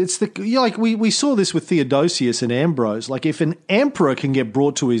 It's we saw this with Theodosius and Ambrose. Like if an emperor can get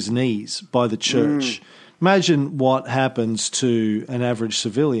brought to his knees by the church, imagine what happens to an average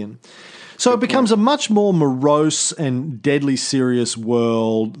civilian. So it becomes a much more morose and deadly serious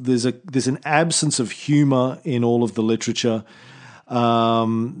world. There's an absence of humor in all of the literature.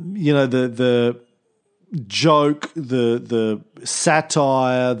 The joke, the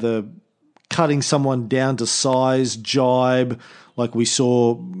satire, the cutting someone down to size jibe, like we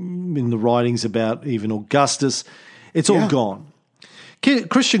saw in the writings about even Augustus. It's all gone.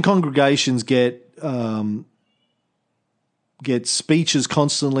 Christian congregations get speeches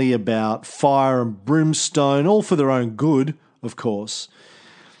constantly about fire and brimstone, all for their own good, of course.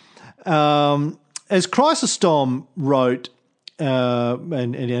 As Chrysostom wrote,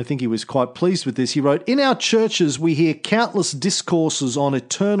 and I think he was quite pleased with this, he wrote, "In our churches we hear countless discourses on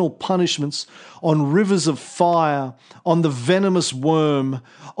eternal punishments, on rivers of fire, on the venomous worm,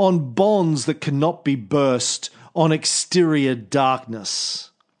 on bonds that cannot be burst, on exterior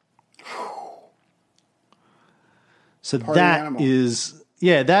darkness. So that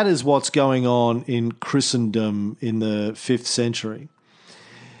is what's going on in Christendom in the 5th century.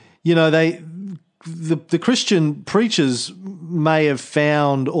 You know, the Christian preachers may have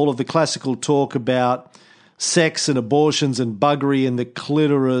found all of the classical talk about sex and abortions and buggery and the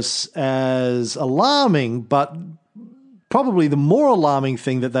clitoris as alarming, but probably the more alarming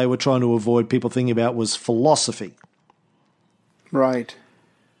thing that they were trying to avoid people thinking about was philosophy. Right.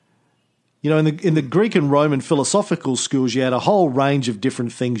 You know, in the Greek and Roman philosophical schools, you had a whole range of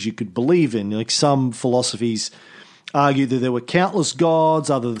different things you could believe in. Like some philosophies argued that there were countless gods,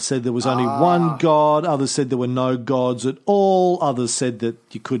 others said there was only one god, others said there were no gods at all, others said that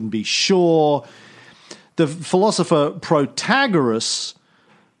you couldn't be sure. The philosopher Protagoras,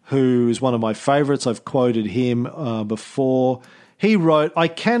 who is one of my favorites, I've quoted him before, he wrote, "I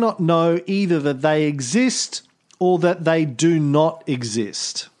cannot know either that they exist or that they do not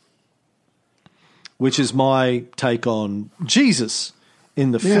exist," which is my take on Jesus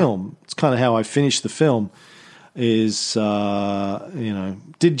in the film. It's kind of how I finished the film is,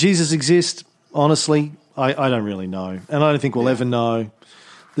 did Jesus exist? Honestly, I don't really know. And I don't think we'll ever know.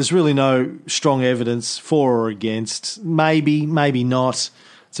 There's really no strong evidence for or against. Maybe, maybe not.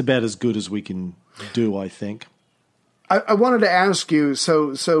 It's about as good as we can do, I think. I wanted to ask you,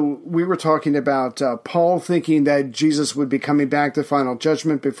 so we were talking about Paul thinking that Jesus would be coming back to final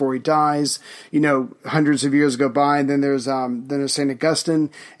judgment before he dies. You know, hundreds of years go by, and then there's St. Augustine,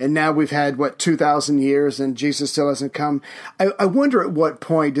 and now we've had, 2,000 years, and Jesus still hasn't come. I wonder at what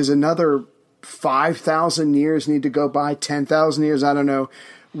point does another 5,000 years need to go by, 10,000 years, I don't know,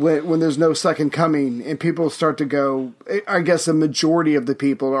 when there's no second coming and people start to go, I guess a majority of the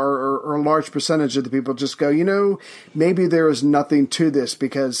people or a large percentage of the people just go, maybe there is nothing to this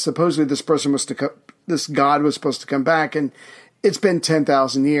because supposedly this God was supposed to come back and it's been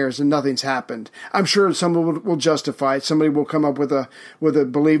 10,000 years and nothing's happened. I'm sure someone will justify it. Somebody will come up with a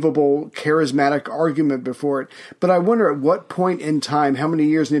believable, charismatic argument before it. But I wonder at what point in time, how many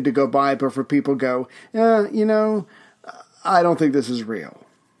years need to go by before people go, I don't think this is real.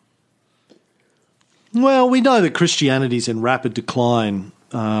 Well, we know that Christianity is in rapid decline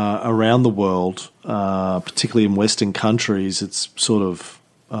around the world, particularly in Western countries. It's sort of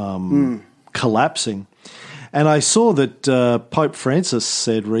collapsing. And I saw that Pope Francis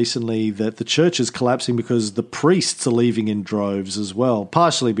said recently that the church is collapsing because the priests are leaving in droves as well,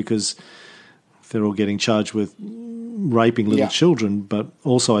 partially because they're all getting charged with raping little children, but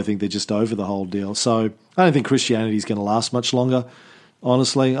also I think they're just over the whole deal. So I don't think Christianity is going to last much longer,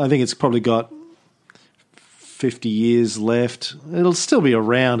 honestly. I think it's probably got 50 years left. It'll still be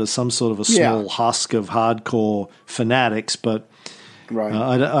around as some sort of a small husk of hardcore fanatics, but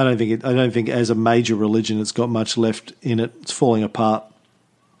I don't think as a major religion it's got much left in it. It's falling apart.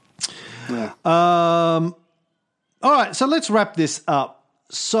 Yeah. All right, so let's wrap this up.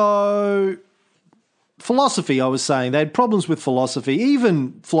 So philosophy, I was saying, they had problems with philosophy,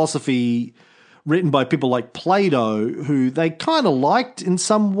 even philosophy written by people like Plato, who they kind of liked in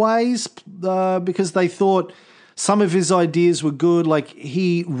some ways because they thought some of his ideas were good. Like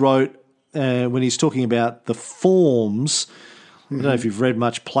he wrote, when he's talking about the forms, I don't know if you've read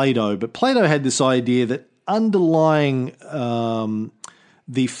much Plato, but Plato had this idea that underlying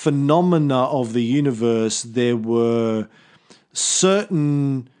the phenomena of the universe, there were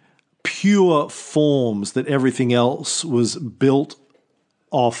certain pure forms that everything else was built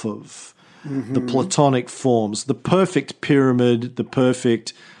off of. The Platonic forms, the perfect pyramid, the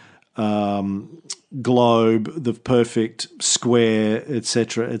perfect globe, the perfect square,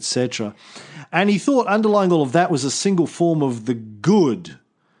 etc., etc. And he thought underlying all of that was a single form of the good.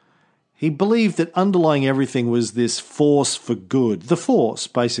 He believed that underlying everything was this force for good, the force,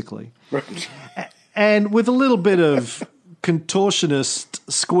 basically. Right. And with a little bit of contortionist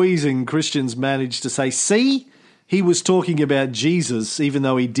squeezing, Christians managed to say, see, he was talking about Jesus, even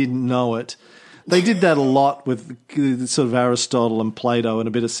though he didn't know it. They did that a lot with sort of Aristotle and Plato and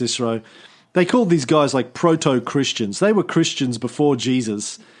a bit of Cicero. They called these guys like proto-Christians. They were Christians before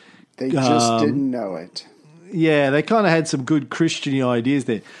Jesus. They just didn't know it. Yeah, they kind of had some good Christian ideas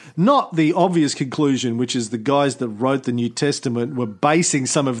there. Not the obvious conclusion, which is the guys that wrote the New Testament were basing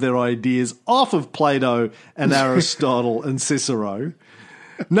some of their ideas off of Plato and Aristotle and Cicero.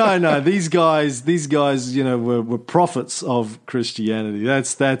 No, these guys, were prophets of Christianity.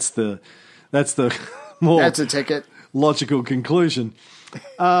 That's the more that's a ticket logical conclusion.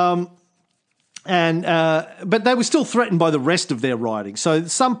 But they were still threatened by the rest of their writing. So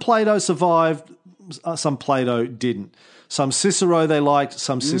some Plato survived, some Plato didn't. Some Cicero they liked,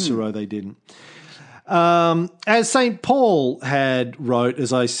 some Cicero they didn't. As St. Paul had wrote,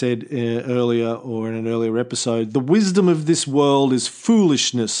 as I said earlier or in an earlier episode, the wisdom of this world is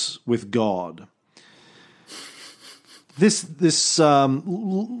foolishness with God. This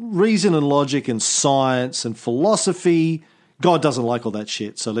reason and logic and science and philosophy, God doesn't like all that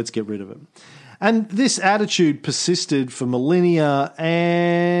shit, so let's get rid of it. And this attitude persisted for millennia,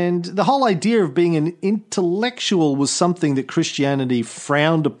 and the whole idea of being an intellectual was something that Christianity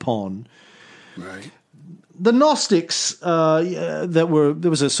frowned upon. Right. The Gnostics, there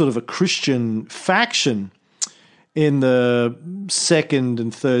was a sort of a Christian faction in the 2nd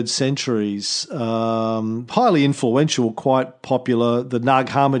and 3rd centuries, highly influential, quite popular. The Nag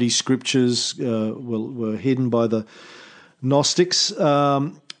Hammadi scriptures were hidden by the Gnostics.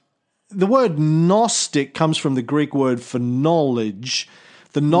 The word Gnostic comes from the Greek word for knowledge.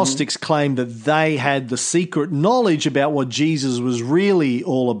 The Gnostics claimed that they had the secret knowledge about what Jesus was really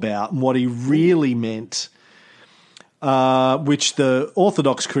all about and what he really meant, which the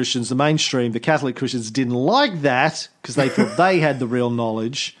Orthodox Christians, the mainstream, the Catholic Christians didn't like that because they thought they had the real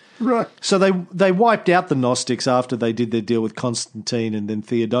knowledge. Right. So they wiped out the Gnostics after they did their deal with Constantine and then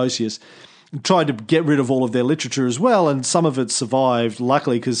Theodosius. Tried to get rid of all of their literature as well, and some of it survived,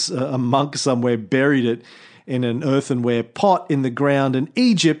 luckily, because a monk somewhere buried it in an earthenware pot in the ground in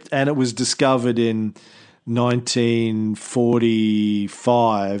Egypt, and it was discovered in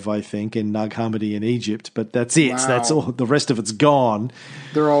 1945, I think, in Nag Hammadi in Egypt. But that's it. Wow. That's all. The rest of it's gone.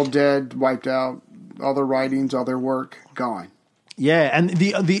 They're all dead, wiped out. All their writings, all their work, gone. Yeah, and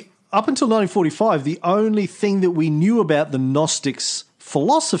the up until 1945, the only thing that we knew about the Gnostics'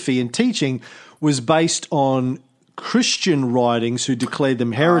 philosophy and teaching was based on Christian writings who declared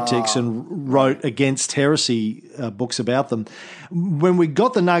them heretics and wrote against heresy books about them. When we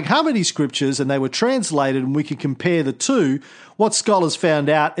got the Nag Hammadi scriptures and they were translated and we could compare the two, what scholars found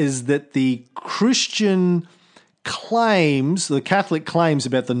out is that the Christian claims, the Catholic claims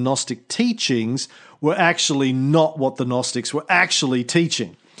about the Gnostic teachings were actually not what the Gnostics were actually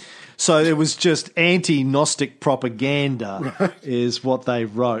teaching. So it was just anti-Gnostic propaganda is what they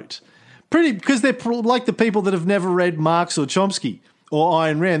wrote. Because they're like the people that have never read Marx or Chomsky or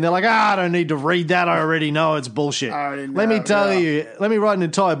Ayn Rand. They're like, I don't need to read that. I already know it's bullshit. Let me tell you, let me write an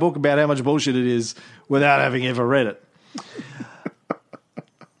entire book about how much bullshit it is without having ever read it.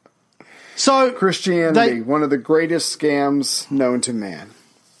 So Christianity, one of the greatest scams known to man.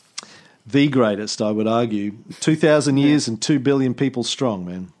 The greatest, I would argue. 2,000 years and 2 billion people strong,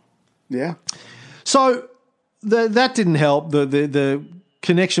 man. Yeah. So that didn't help. The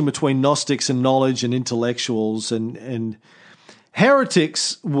connection between Gnostics and knowledge and intellectuals and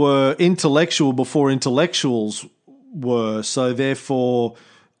heretics were intellectual before intellectuals were. So therefore,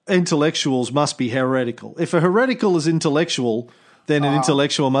 intellectuals must be heretical. If a heretical is intellectual, then an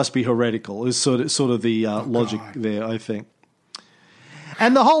intellectual must be heretical. Is sort of the logic there, I think.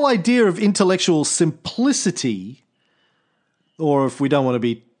 And the whole idea of intellectual simplicity, or if we don't want to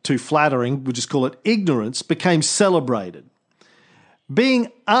be too flattering, we'll just call it ignorance, became celebrated.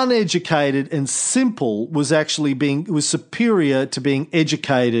 Being uneducated and simple was actually was superior to being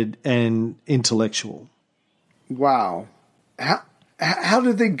educated and intellectual. Wow. How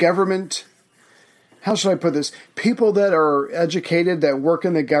did the government, how should I put this? People that are educated, that work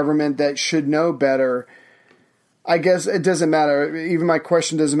in the government, that should know better, I guess it doesn't matter. Even my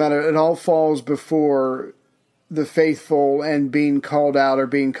question doesn't matter. It all falls before the faithful and being called out or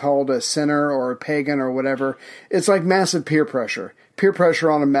being called a sinner or a pagan or whatever. It's like massive peer pressure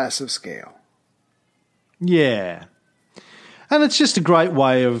on a massive scale. Yeah. And it's just a great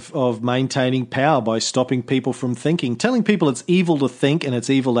way of maintaining power by stopping people from thinking. Telling people it's evil to think and it's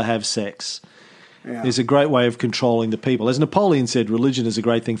evil to have sex is a great way of controlling the people. As Napoleon said, religion is a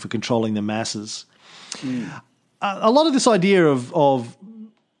great thing for controlling the masses. A lot of this idea of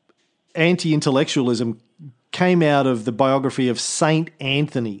anti-intellectualism came out of the biography of Saint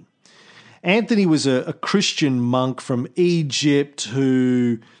Anthony. Anthony was a Christian monk from Egypt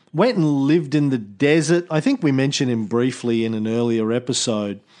who went and lived in the desert. I think we mentioned him briefly in an earlier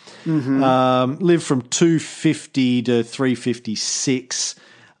episode. Lived from 250 to 356.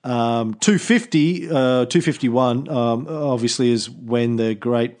 251, obviously, is when the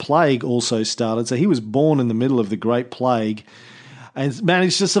Great Plague also started. So he was born in the middle of the Great Plague and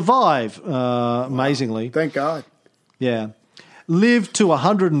managed to survive, amazingly. Thank God. Yeah. Lived to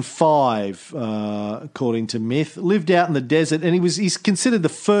 105, according to myth. Lived out in the desert, and he's considered the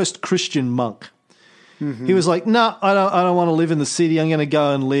first Christian monk. He was like, no, I don't want to live in the city. I'm going to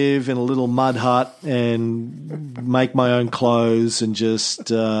go and live in a little mud hut and make my own clothes and just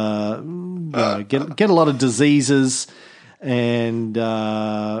get a lot of diseases and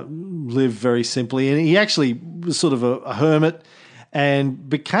lived very simply. And he actually was sort of a hermit and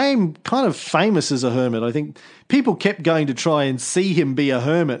became kind of famous as a hermit. I think people kept going to try and see him be a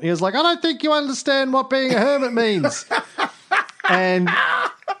hermit. He was like, I don't think you understand what being a hermit means. And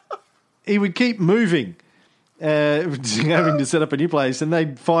he would keep moving, having to set up a new place, and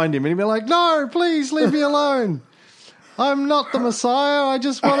they'd find him and he'd be like, no, please leave me alone. I'm not the Messiah. I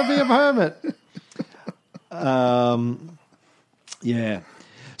just want to be a hermit. Yeah.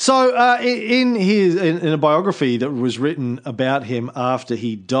 So in a biography that was written about him after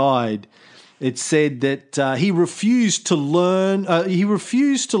he died, it said that he refused to learn. He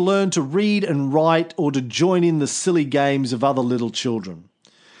refused to learn to read and write or to join in the silly games of other little children.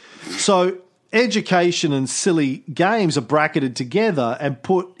 So education and silly games are bracketed together and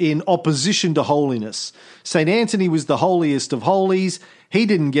put in opposition to holiness. St. Anthony was the holiest of holies. He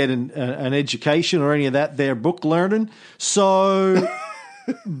didn't get an education or any of that there book learning. So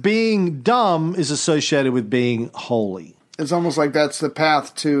being dumb is associated with being holy. It's almost like that's the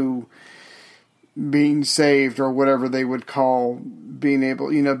path to being saved, or whatever they would call being able,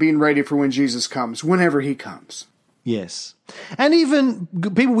 being ready for when Jesus comes, whenever he comes. Yes. And even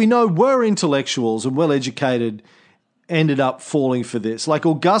people we know were intellectuals and well-educated ended up falling for this. Like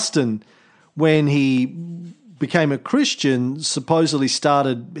Augustine, when he became a Christian, supposedly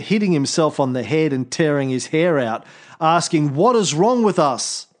started hitting himself on the head and tearing his hair out, asking, what is wrong with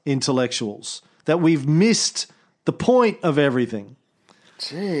us intellectuals, that we've missed the point of everything?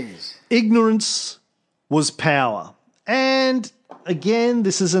 Jeez. Ignorance was power. And again,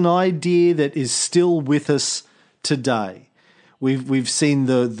 this is an idea that is still with us today. We've seen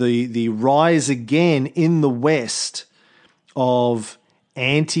the rise again in the West of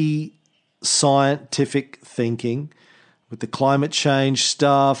anti-scientific thinking, with the climate change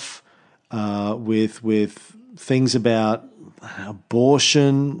stuff, with things about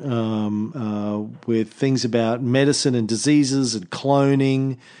abortion, with things about medicine and diseases and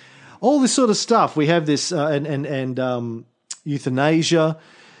cloning, all this sort of stuff. We have this and euthanasia.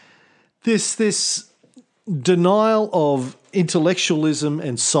 This denial of intellectualism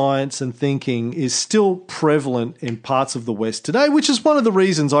and science and thinking is still prevalent in parts of the West today, which is one of the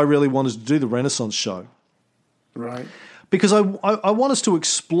reasons I really wanted to do the Renaissance show. Right. Because I want us to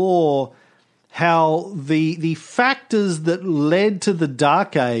explore how the factors that led to the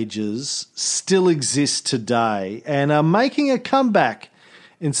Dark Ages still exist today and are making a comeback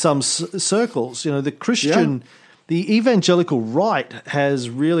in some circles. The Christian, the evangelical right has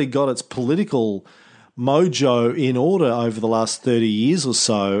really got its political mojo in order over the last 30 years or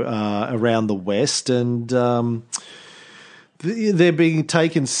so around the West, and they're being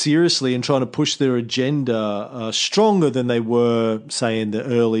taken seriously and trying to push their agenda stronger than they were, say, in the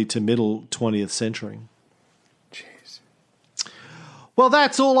early to middle 20th century. Jeez. Well,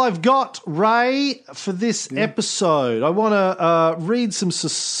 that's all I've got, Ray, for this episode. I want to read some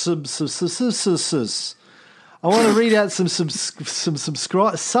I want to read out some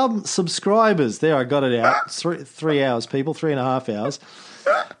subscribers. There, I got it out. 3 hours, people, 3.5 hours.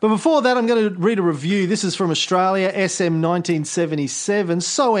 But before that, I'm going to read a review. This is from Australia, SM 1977.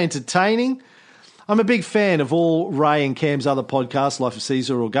 So entertaining. I'm a big fan of all Ray and Cam's other podcasts, Life of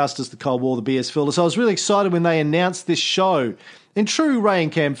Caesar, Augustus, The Cold War, The BS Filter. So I was really excited when they announced this show. In true Ray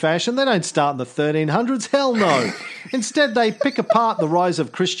and Cam fashion, they don't start in the 1300s. Hell no. Instead, they pick apart the rise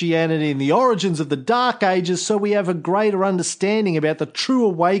of Christianity and the origins of the Dark Ages so we have a greater understanding about the true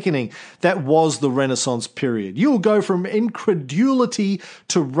awakening that was the Renaissance period. You'll go from incredulity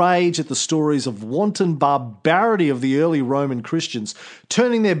to rage at the stories of wanton barbarity of the early Roman Christians,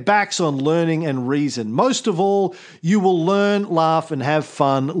 turning their backs on learning and reason. Most of all, you will learn, laugh, and have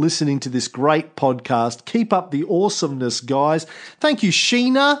fun listening to this great podcast. Keep up the awesomeness, guys. Thank you,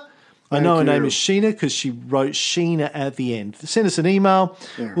 Sheena. I know her name is Sheena because she wrote Sheena at the end. Send us an email.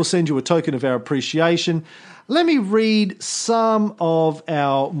 Yeah. We'll send you a token of our appreciation. Let me read some of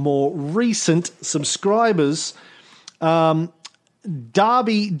our more recent subscribers.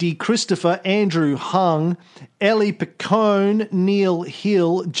 Darby D. Christopher, Andrew Hung, Ellie Picone, Neil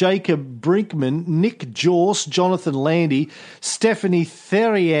Hill, Jacob Brinkman, Nick Jorce, Jonathan Landy, Stephanie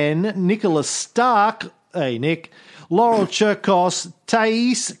Therian, Nicholas Stark, hey Nick, Laurel Cherkos,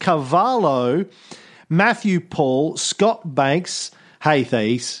 Thais Cavallo, Matthew Paul, Scott Banks, hey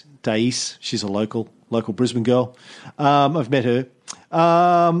Thais, she's a local Brisbane girl. I've met her.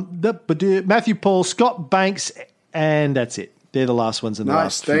 Matthew Paul, Scott Banks, and that's it. They're the last ones in the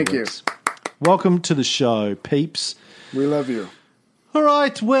last few weeks. Thank you. Welcome to the show, peeps. We love you. All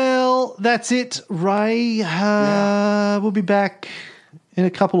right, well, that's it, Ray. We'll be back in a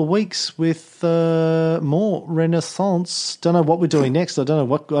couple of weeks with more Renaissance. Don't know what we're doing next. I don't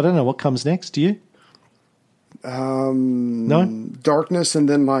know what comes next. Do you? No? Darkness and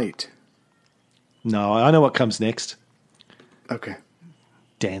then light. No, I know what comes next. Okay.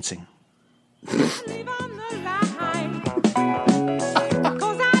 Dancing.